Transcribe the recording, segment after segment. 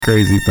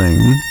Crazy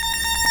thing.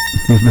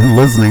 You've been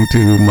listening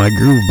to my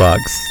Groove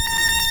Box.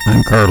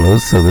 I'm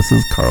Carlos, so this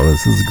is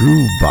Carlos's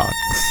Groove Box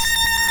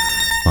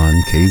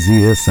on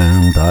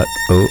kzsm.org.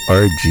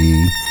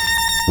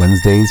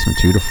 Wednesdays from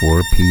 2 to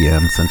 4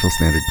 p.m. Central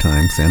Standard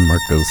Time, San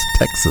Marcos,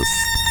 Texas.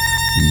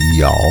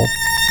 Y'all.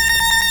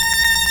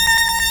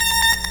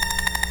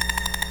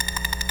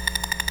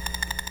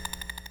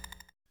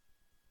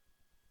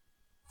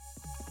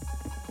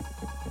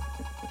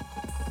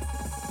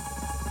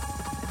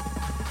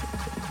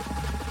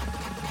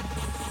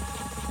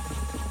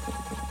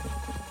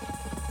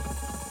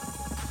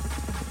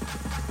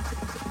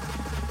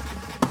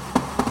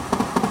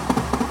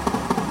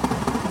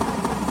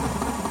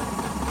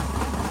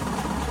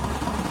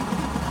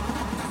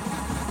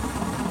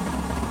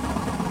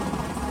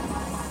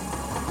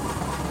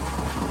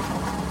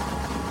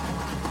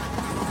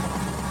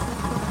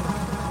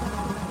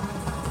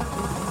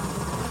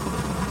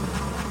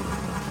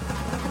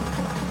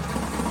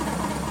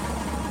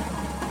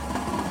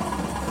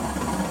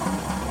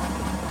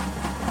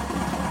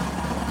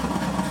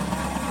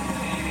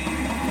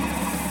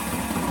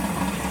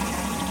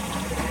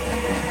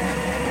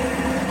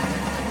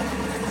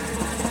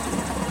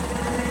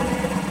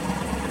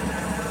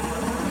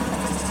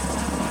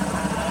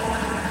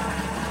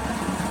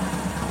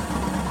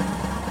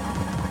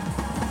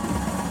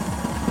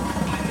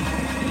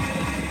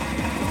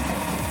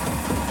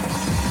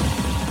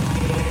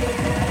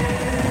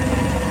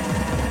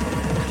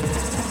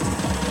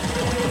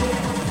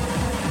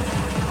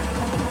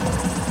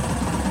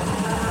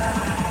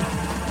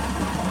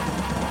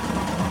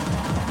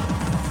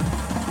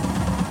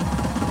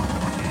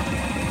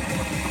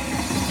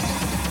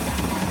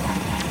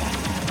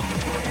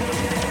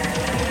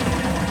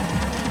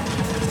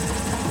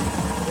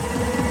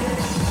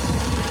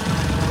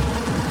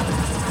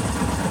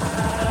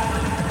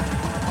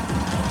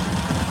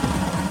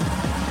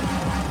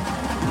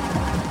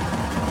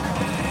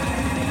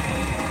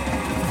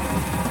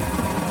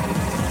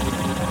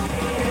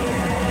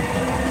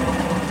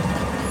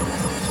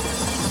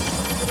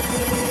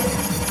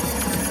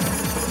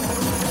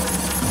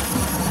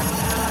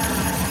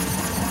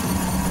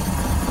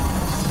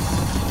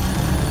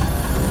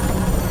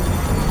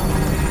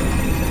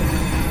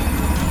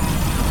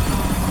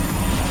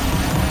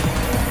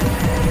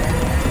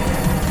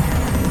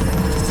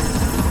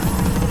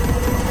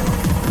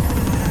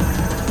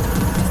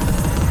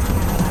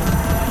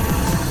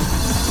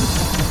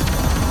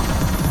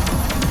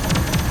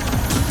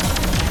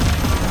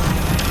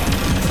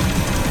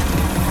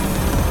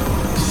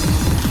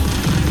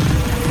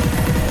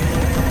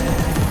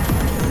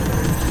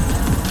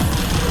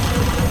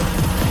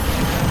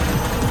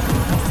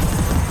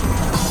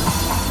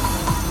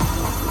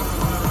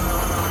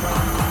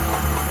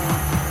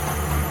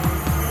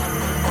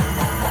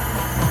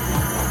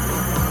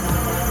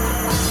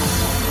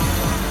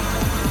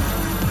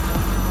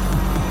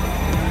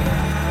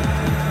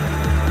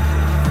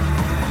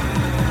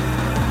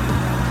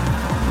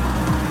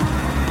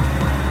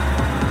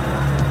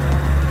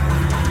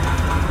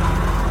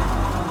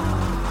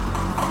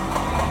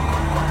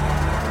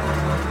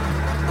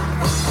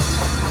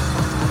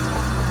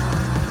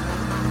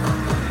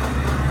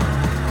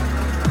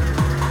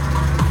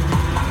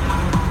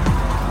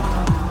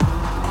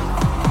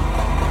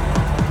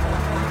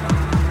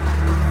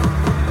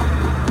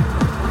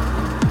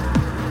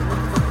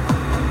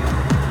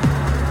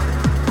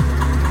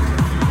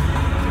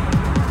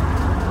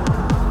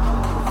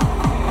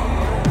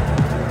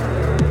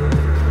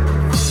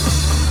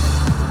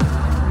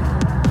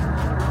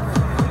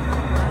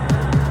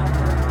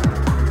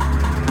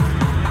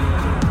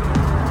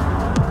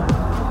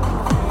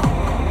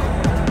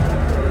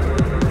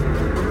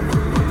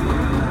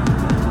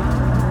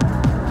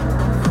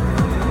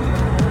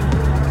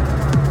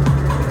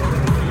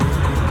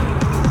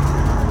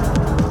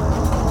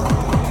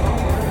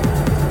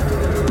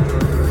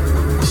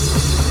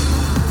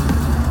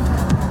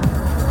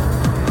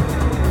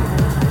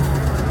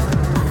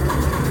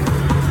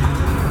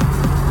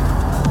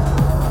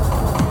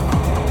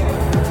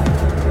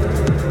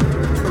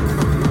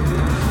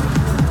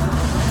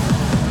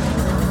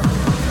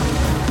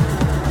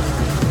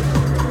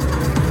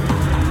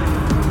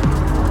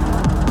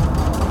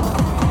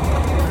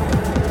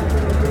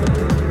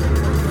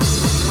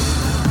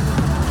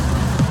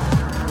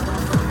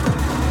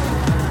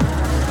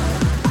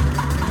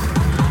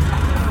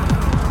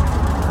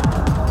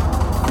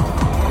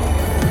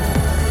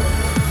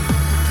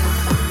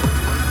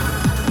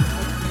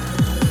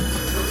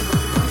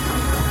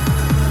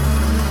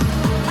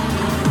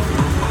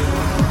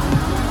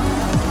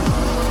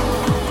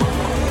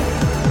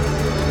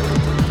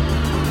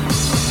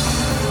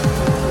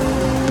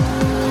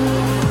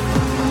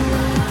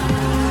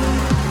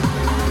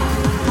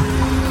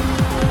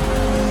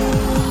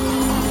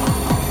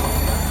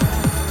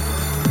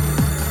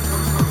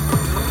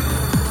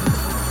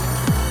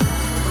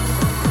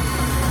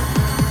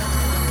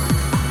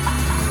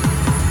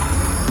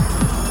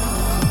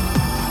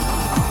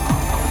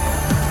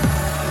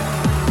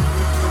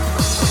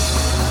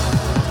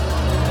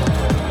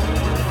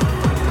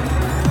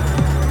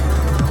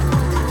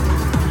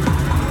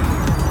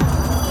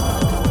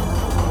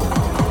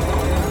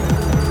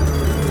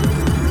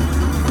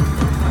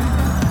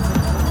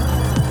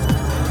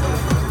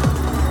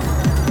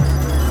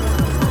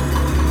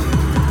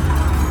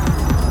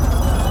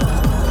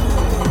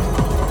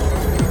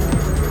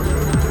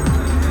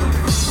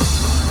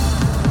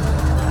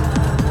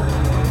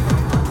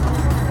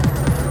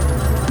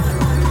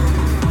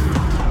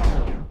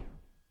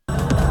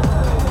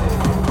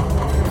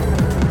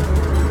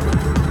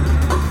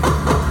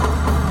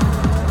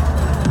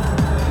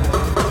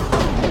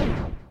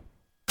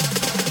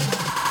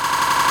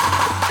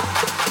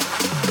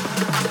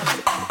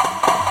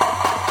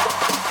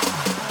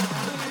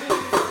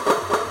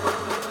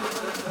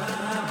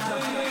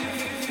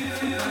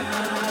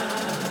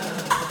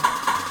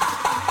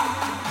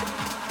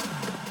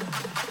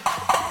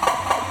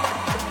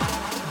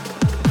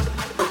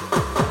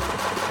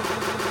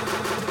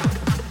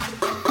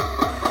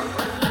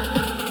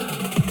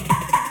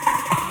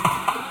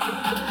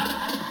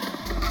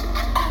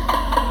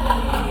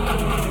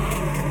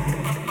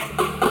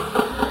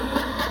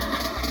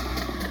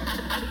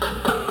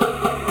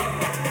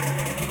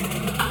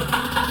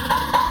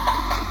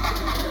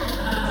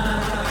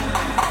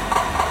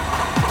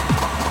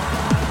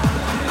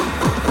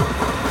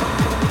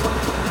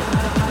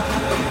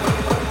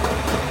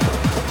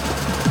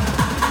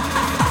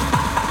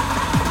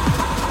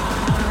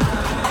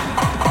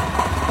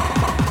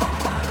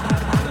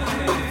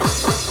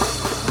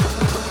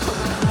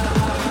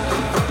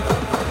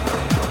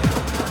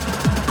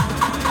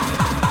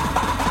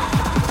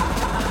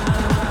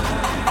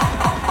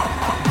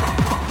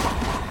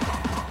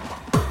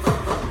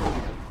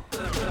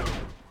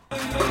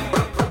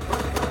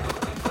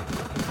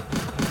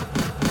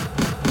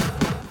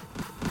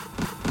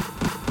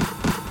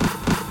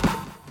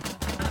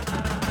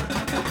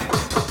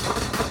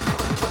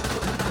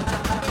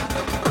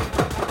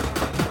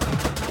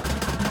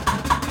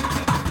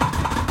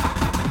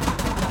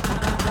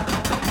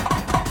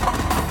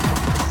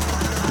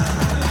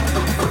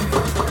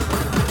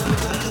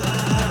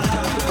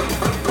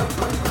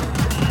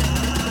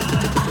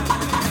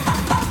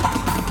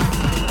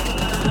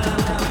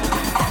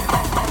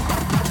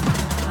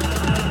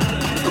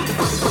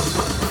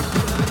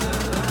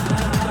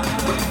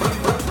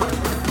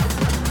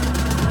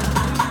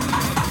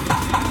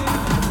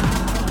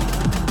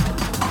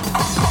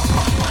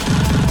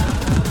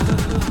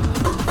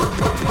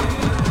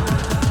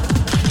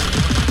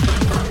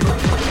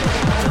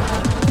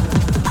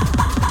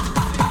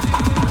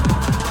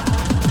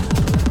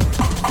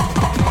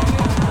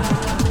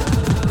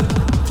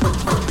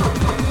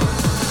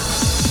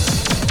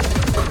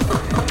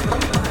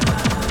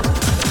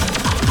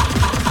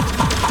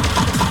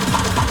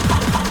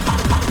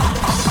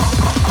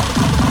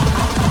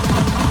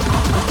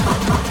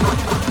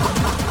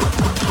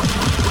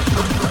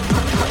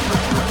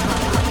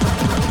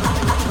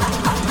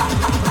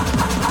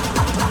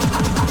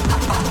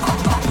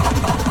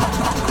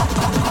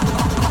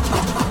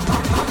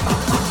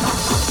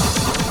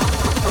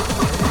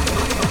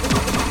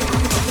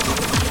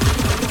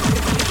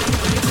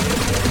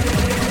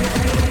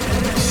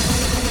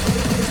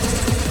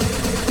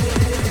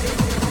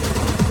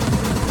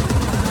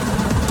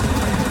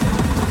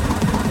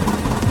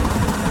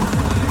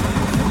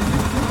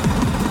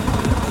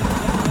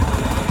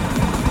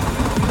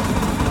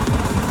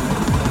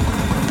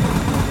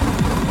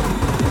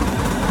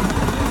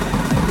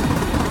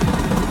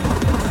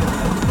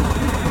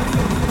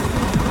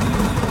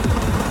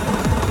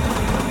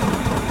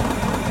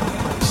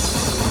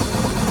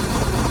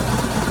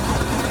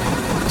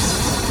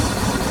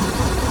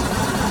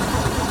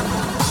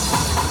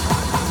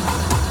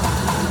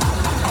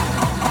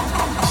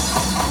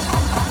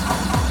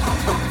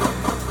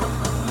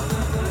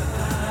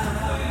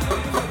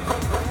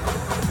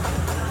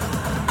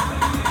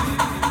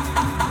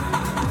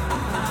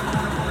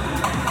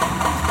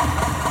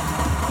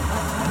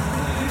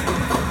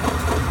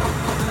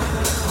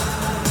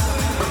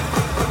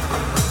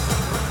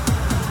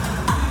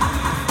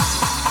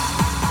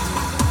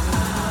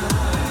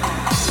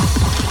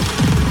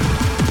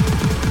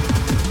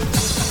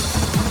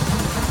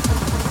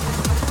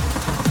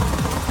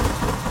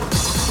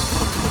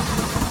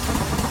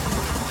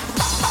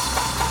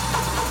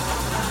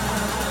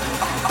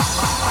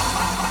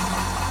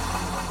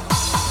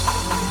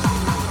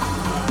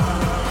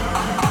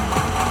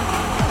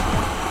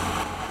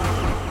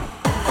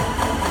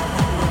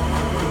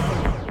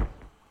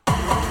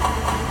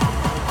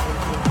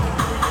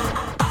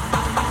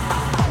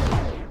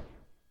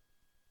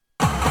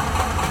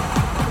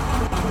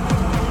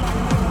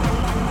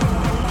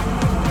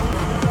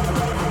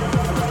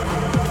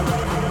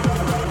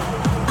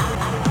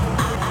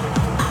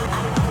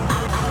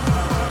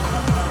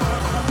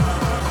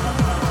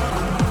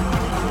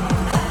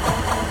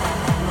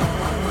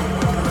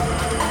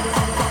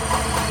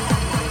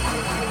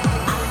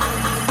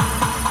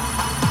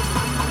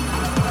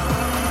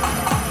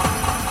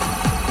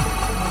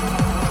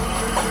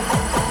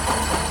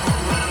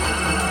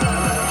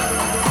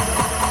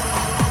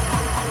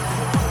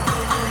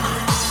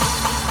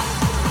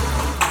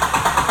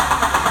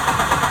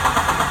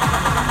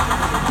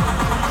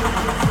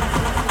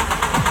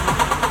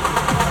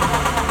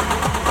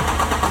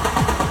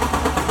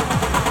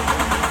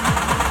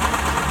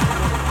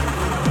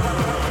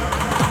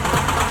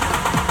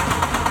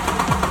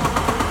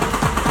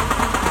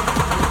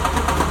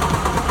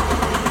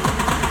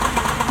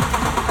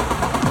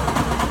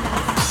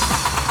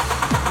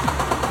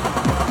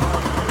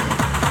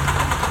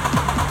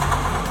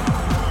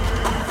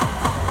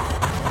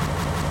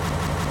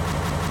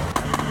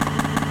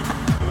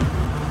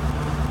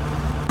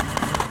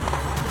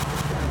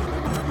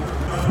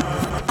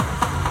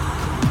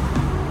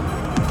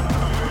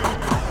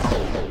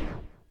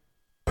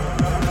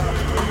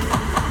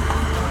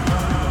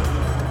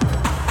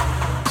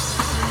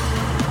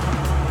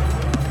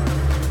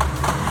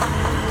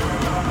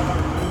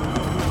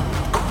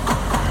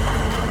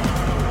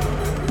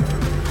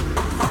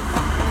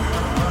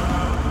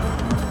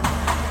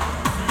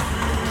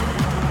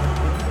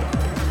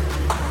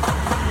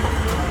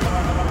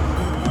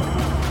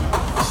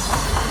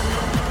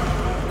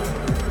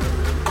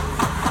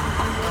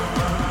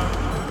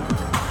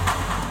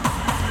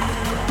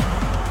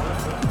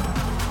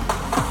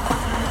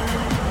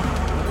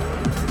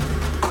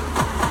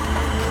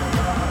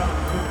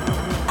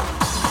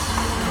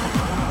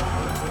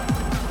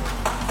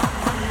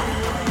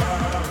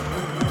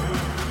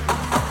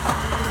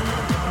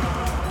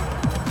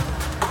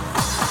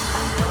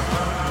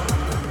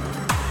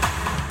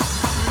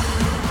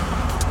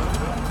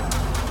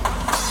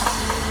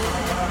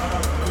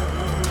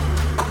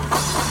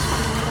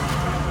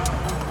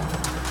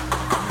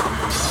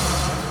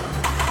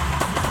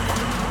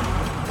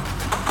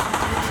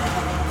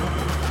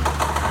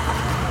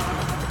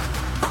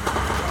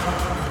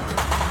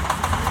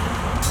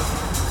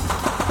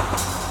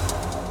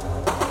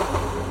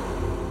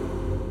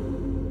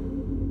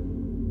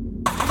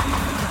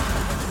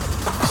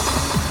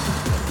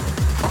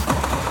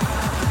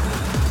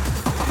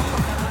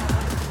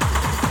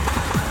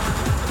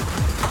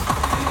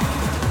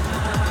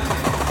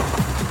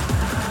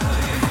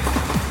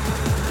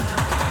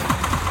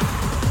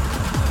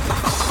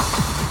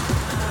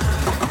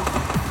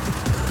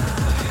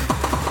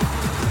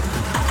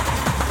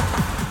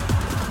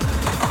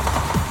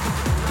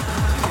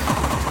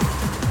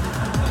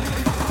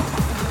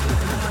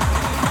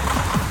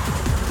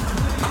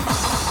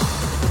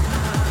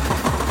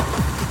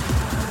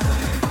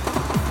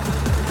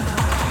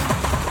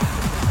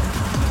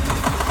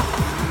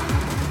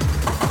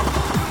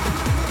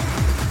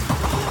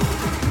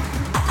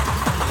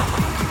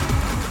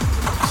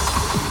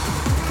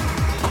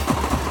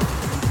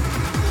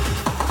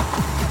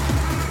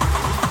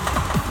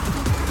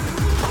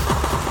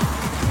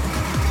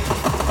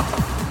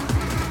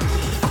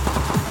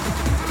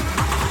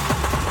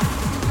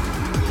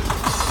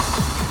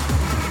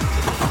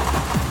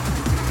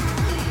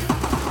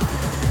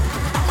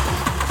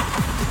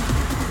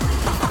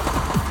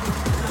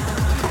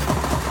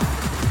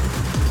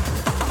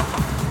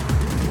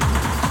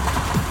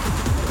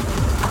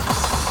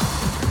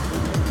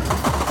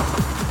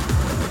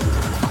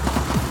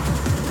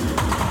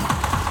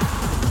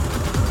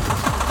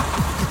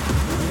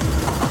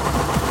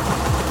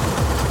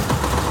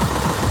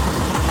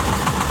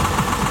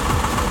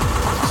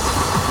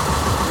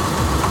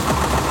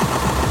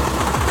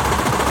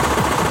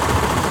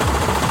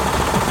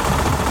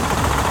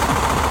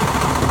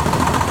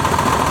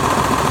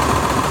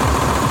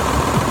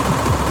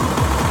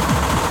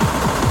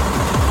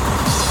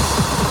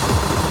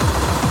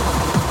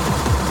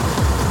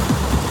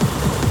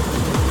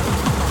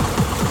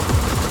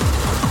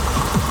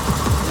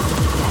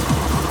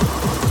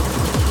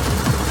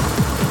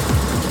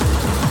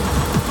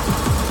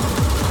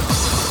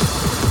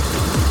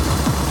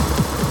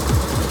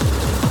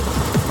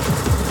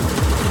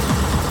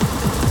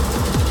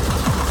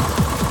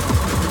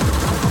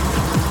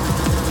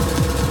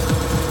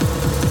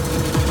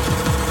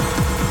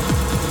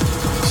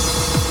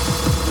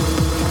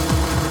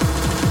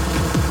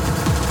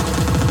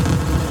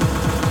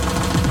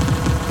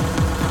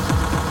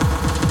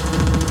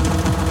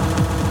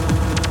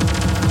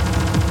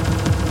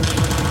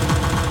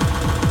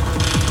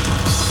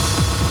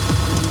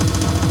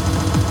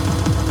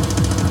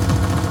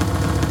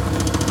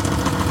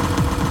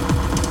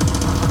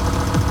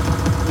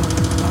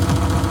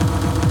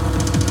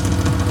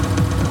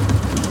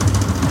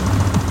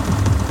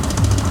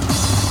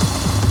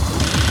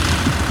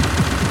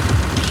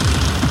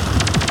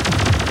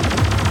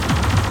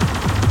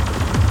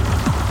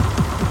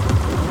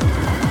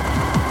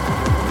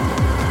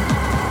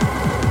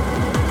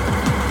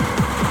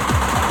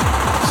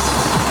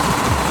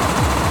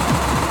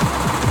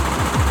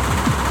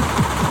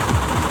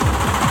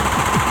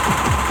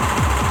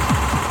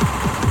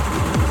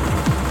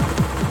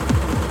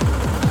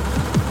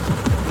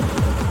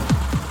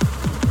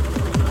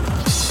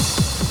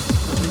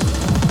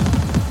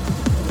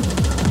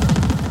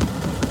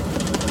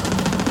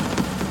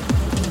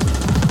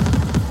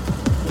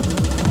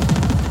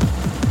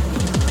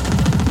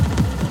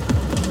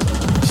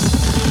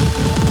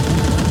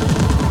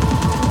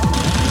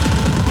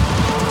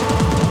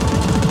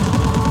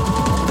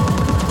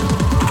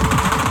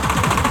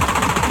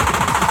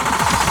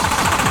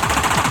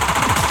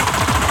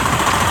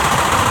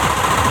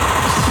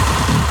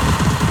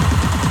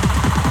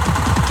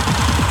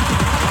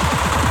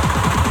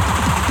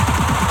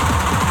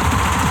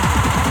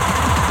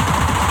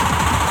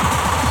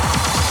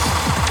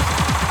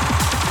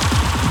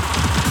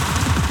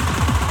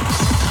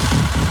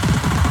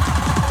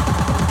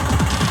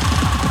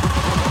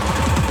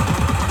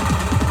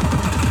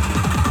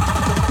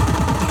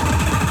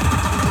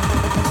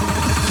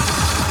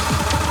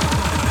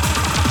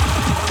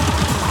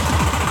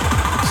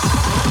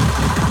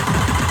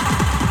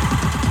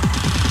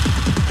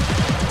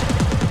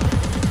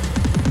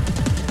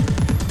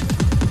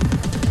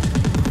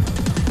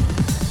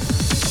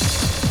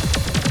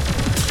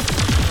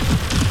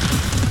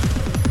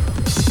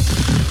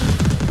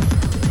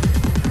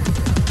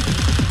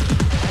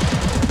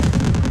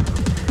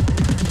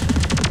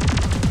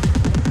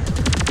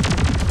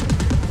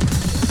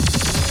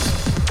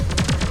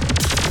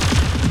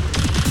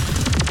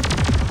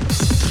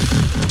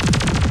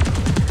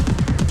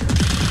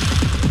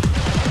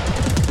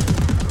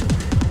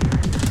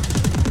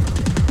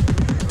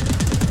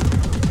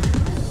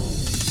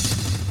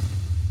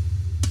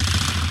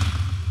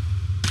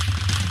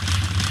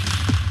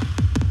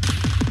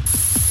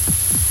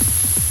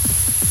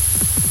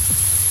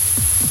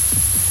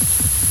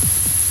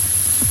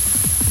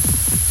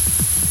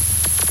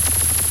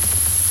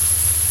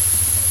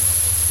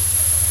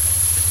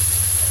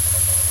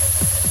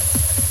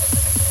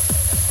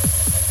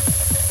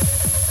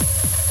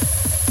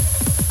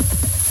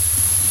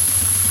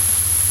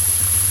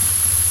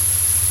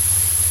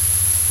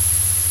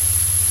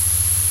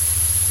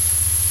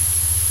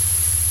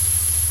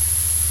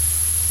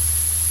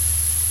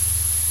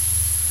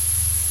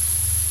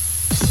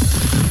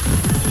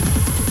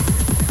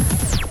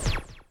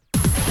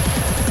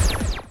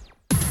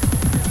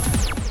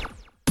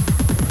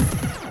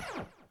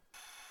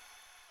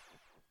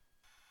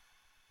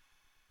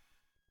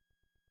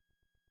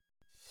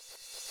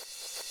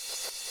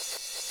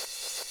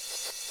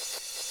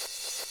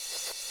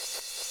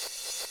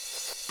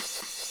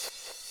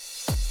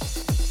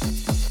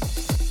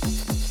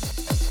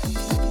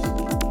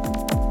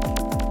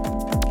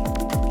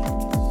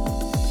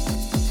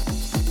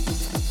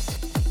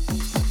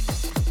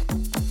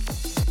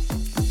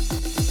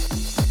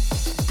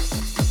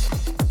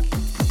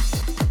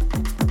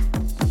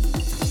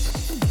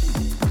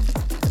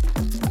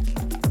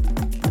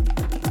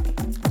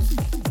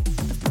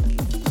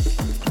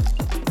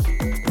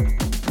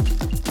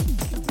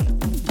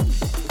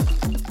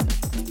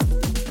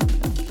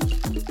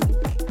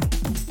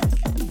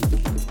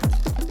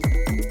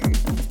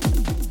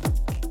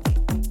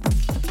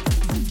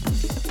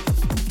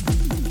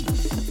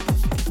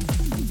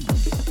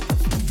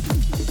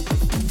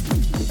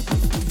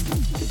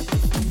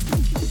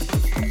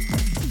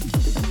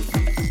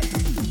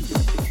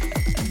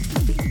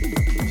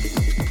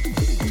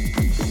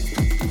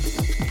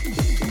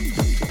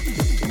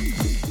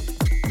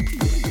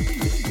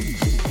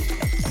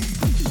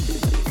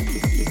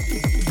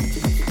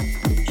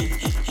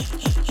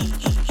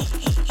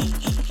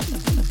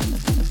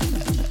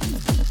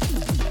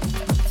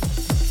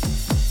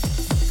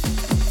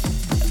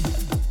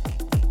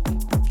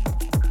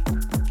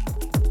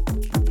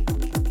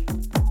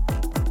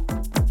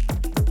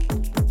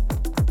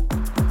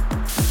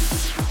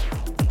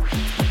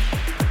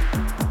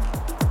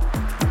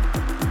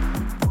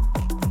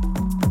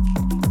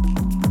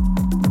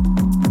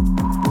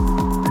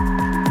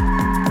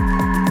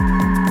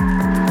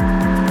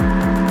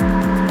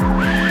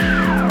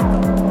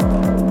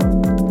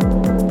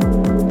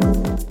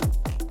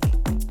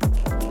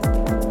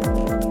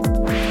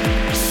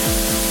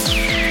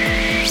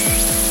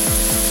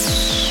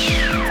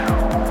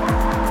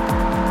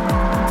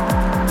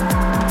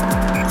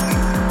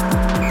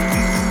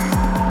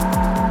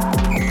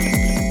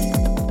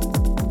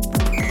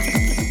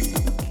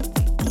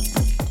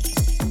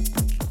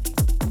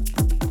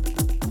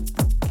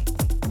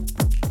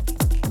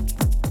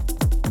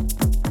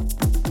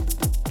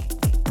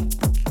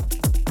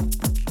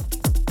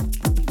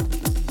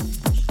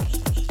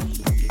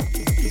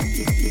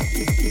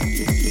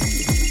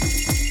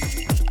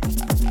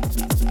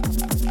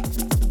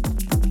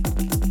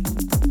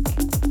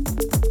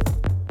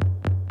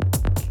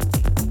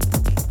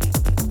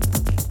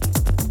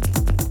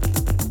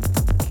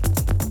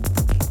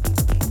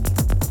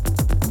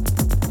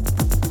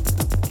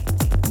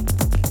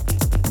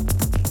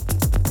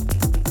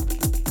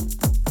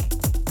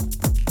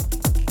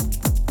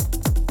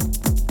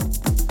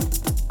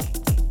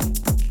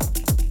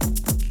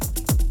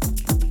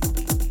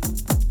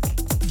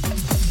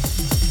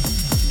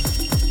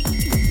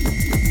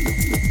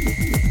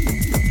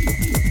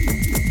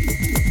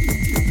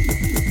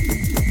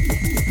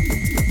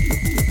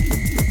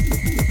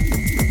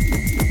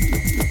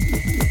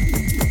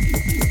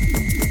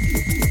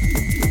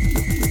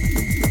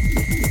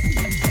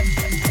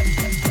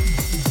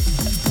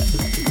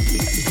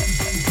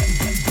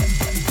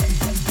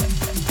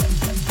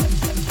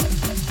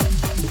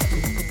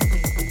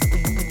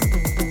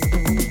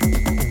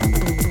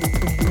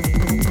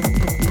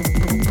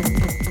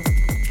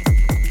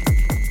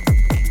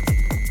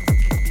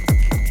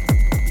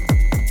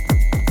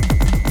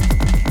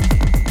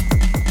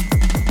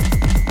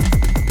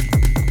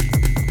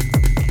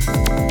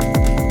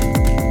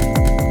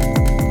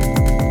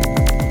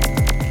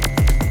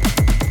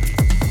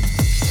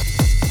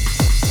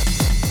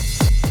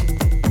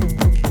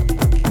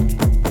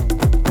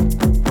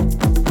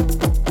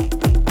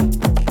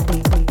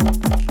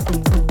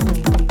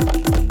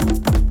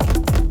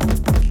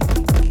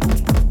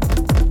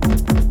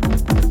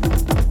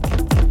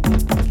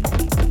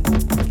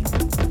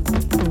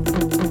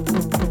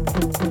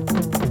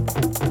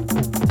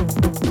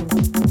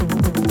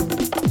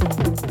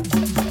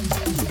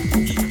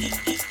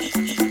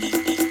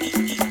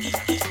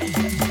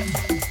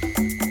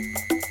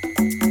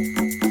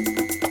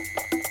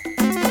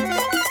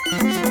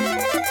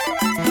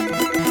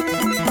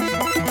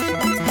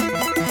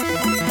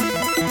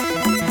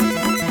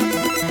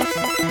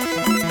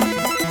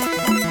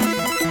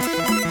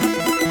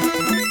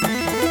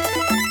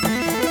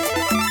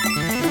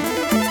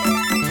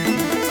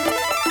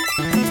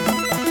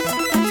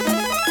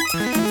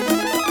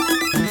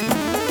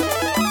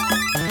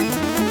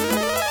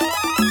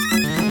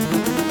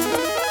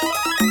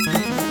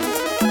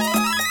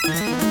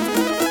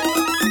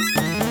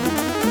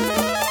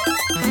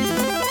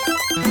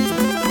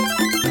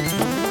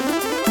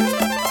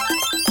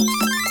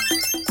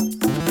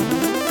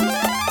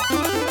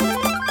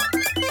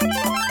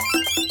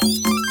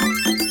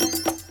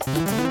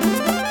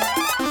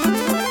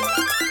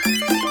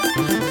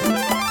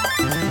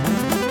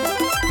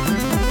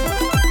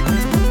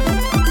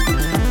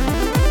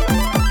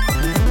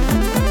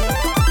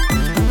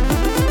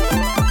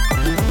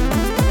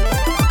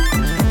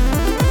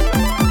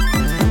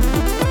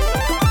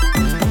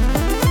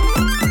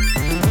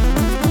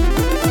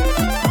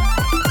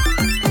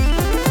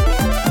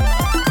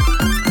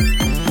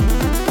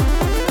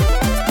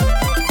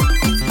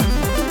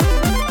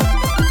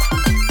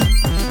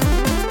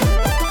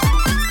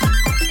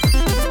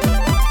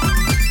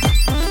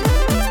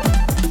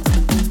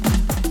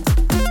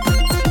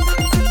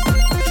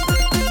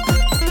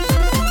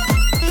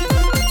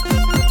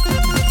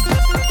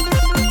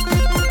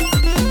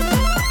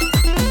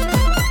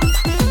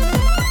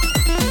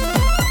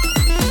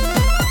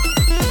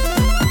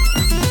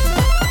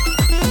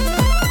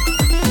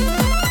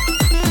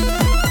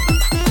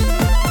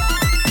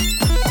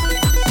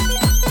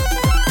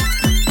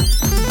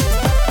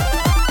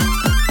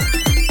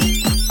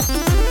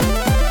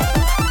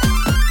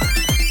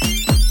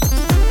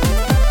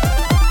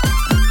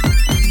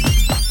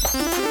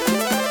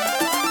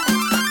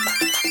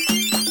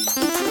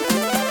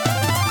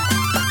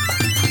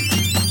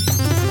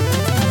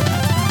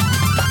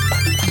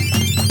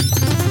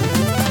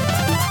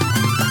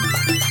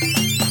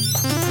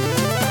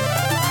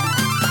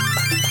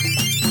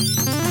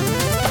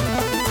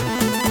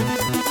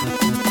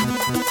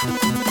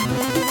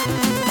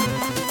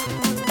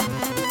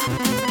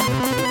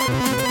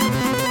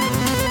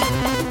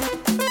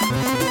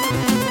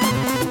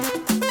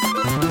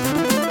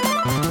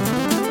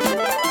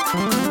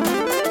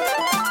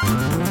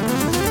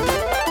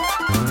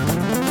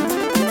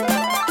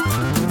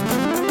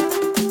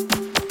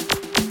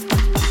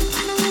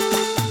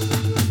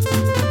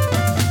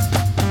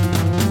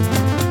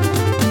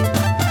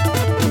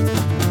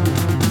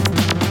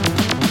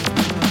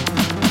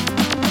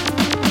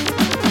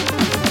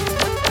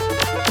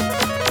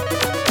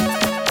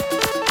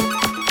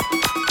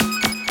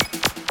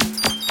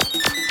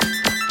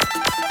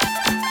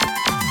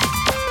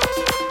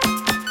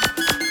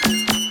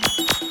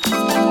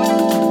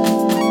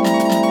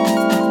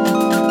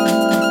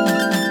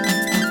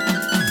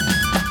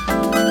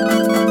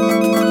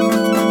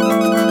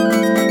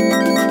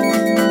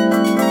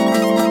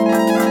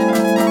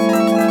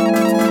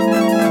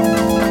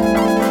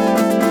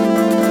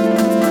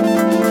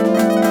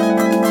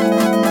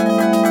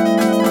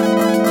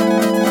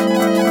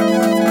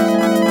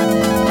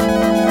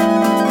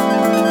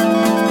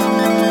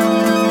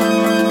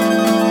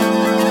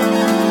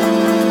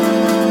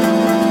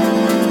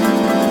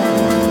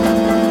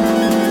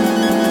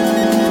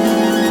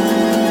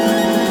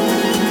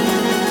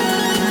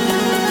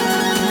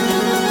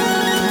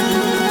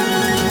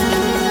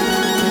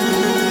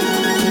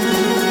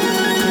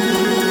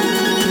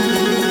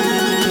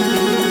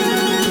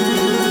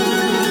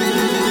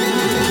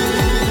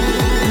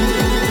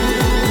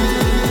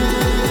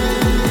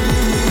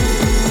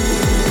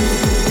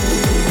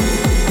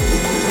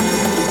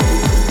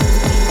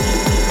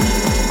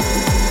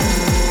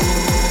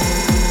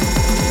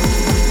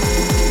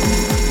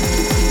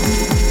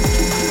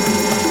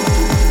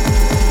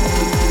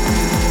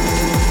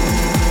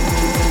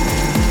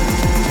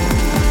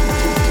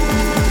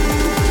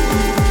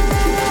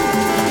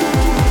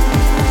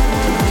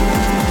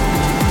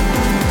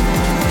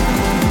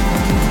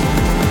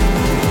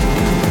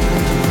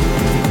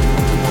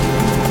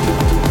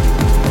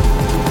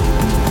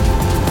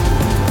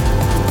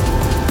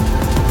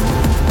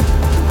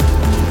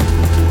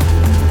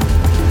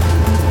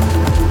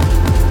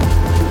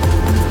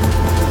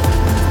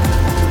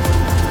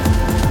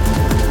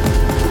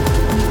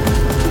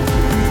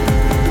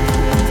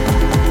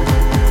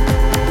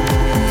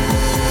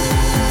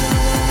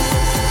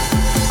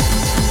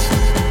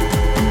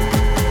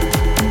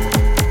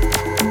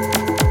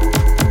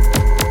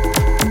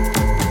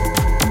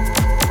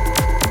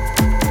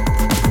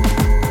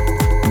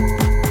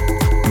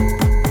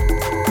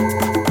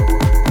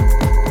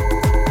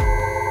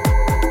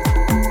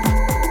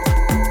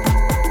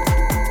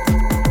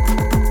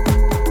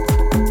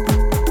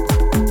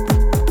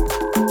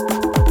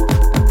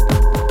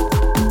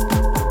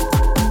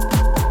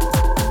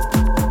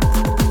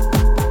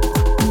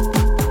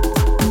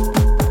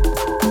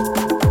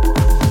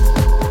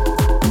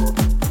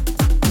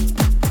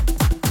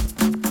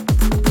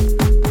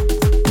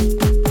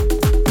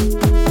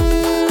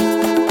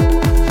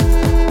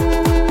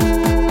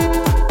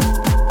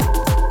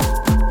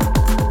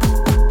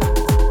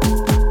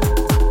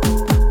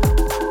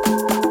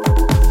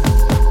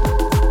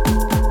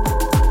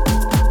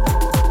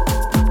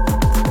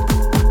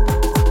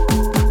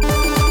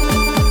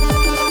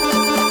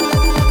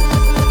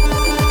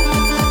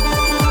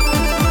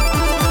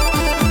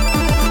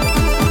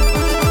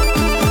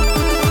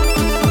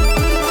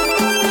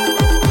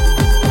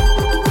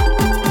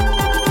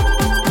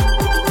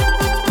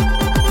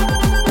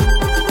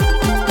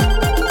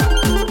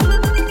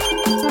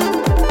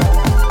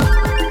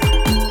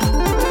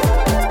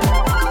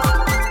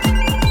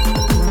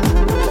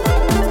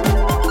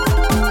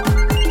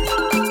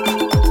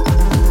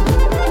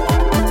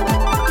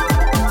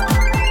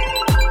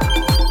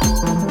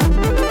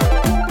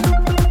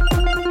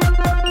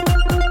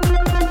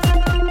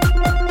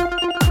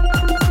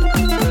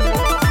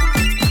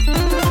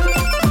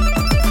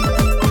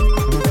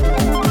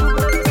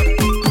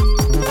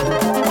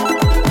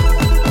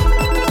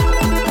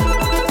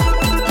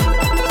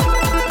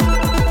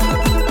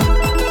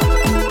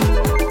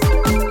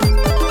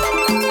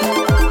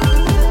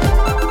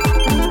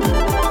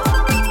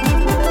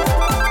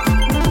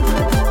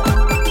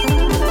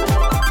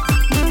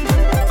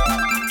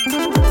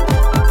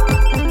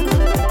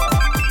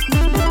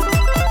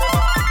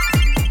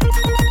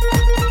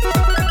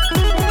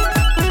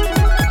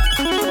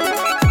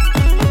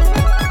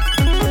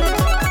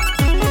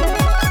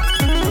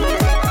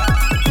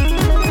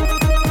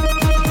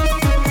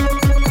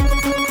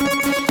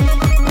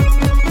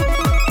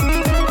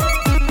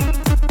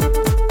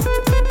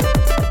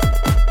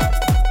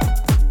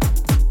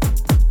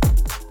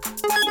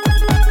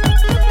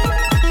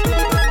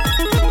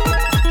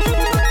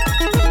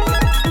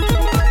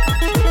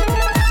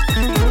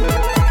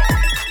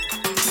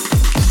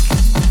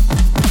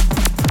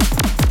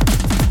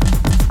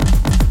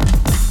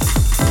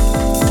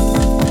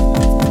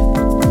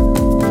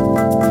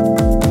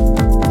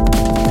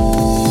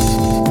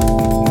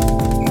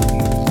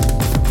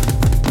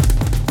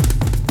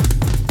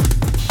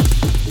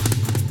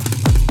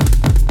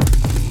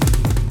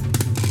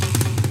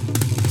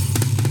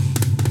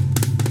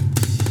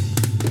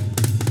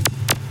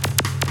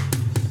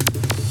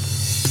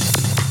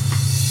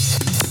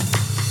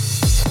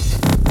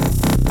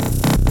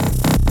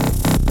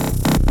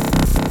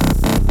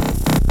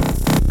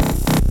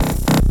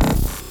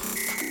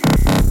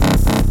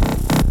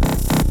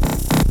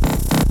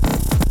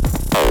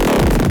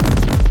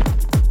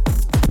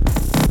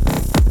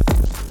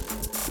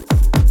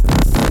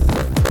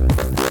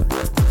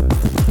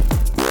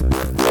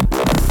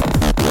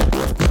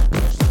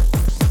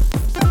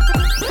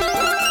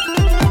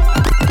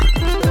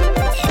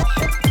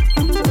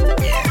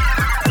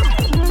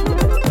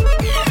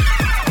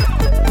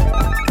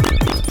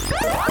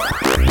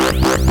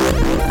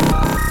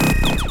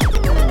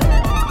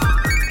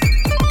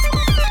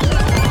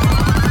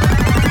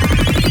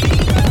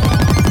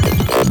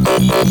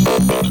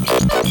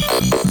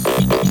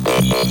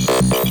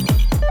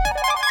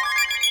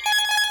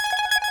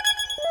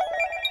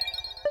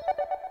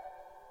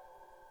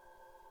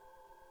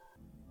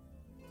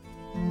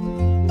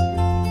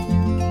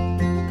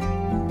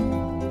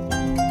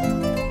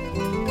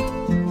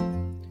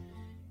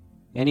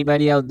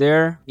 Anybody out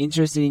there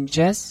interested in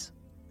chess?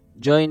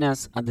 Join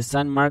us at the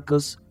San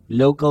Marcos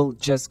Local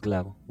Chess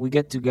Club. We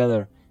get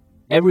together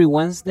every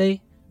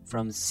Wednesday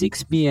from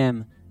 6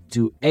 p.m.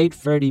 to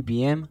 8:30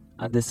 p.m.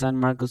 at the San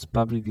Marcos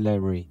Public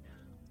Library.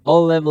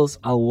 All levels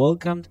are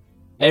welcomed,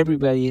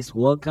 everybody is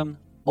welcome,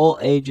 all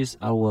ages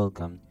are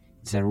welcome.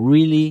 It's a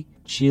really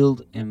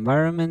chilled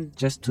environment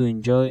just to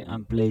enjoy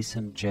and play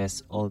some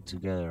chess all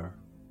together.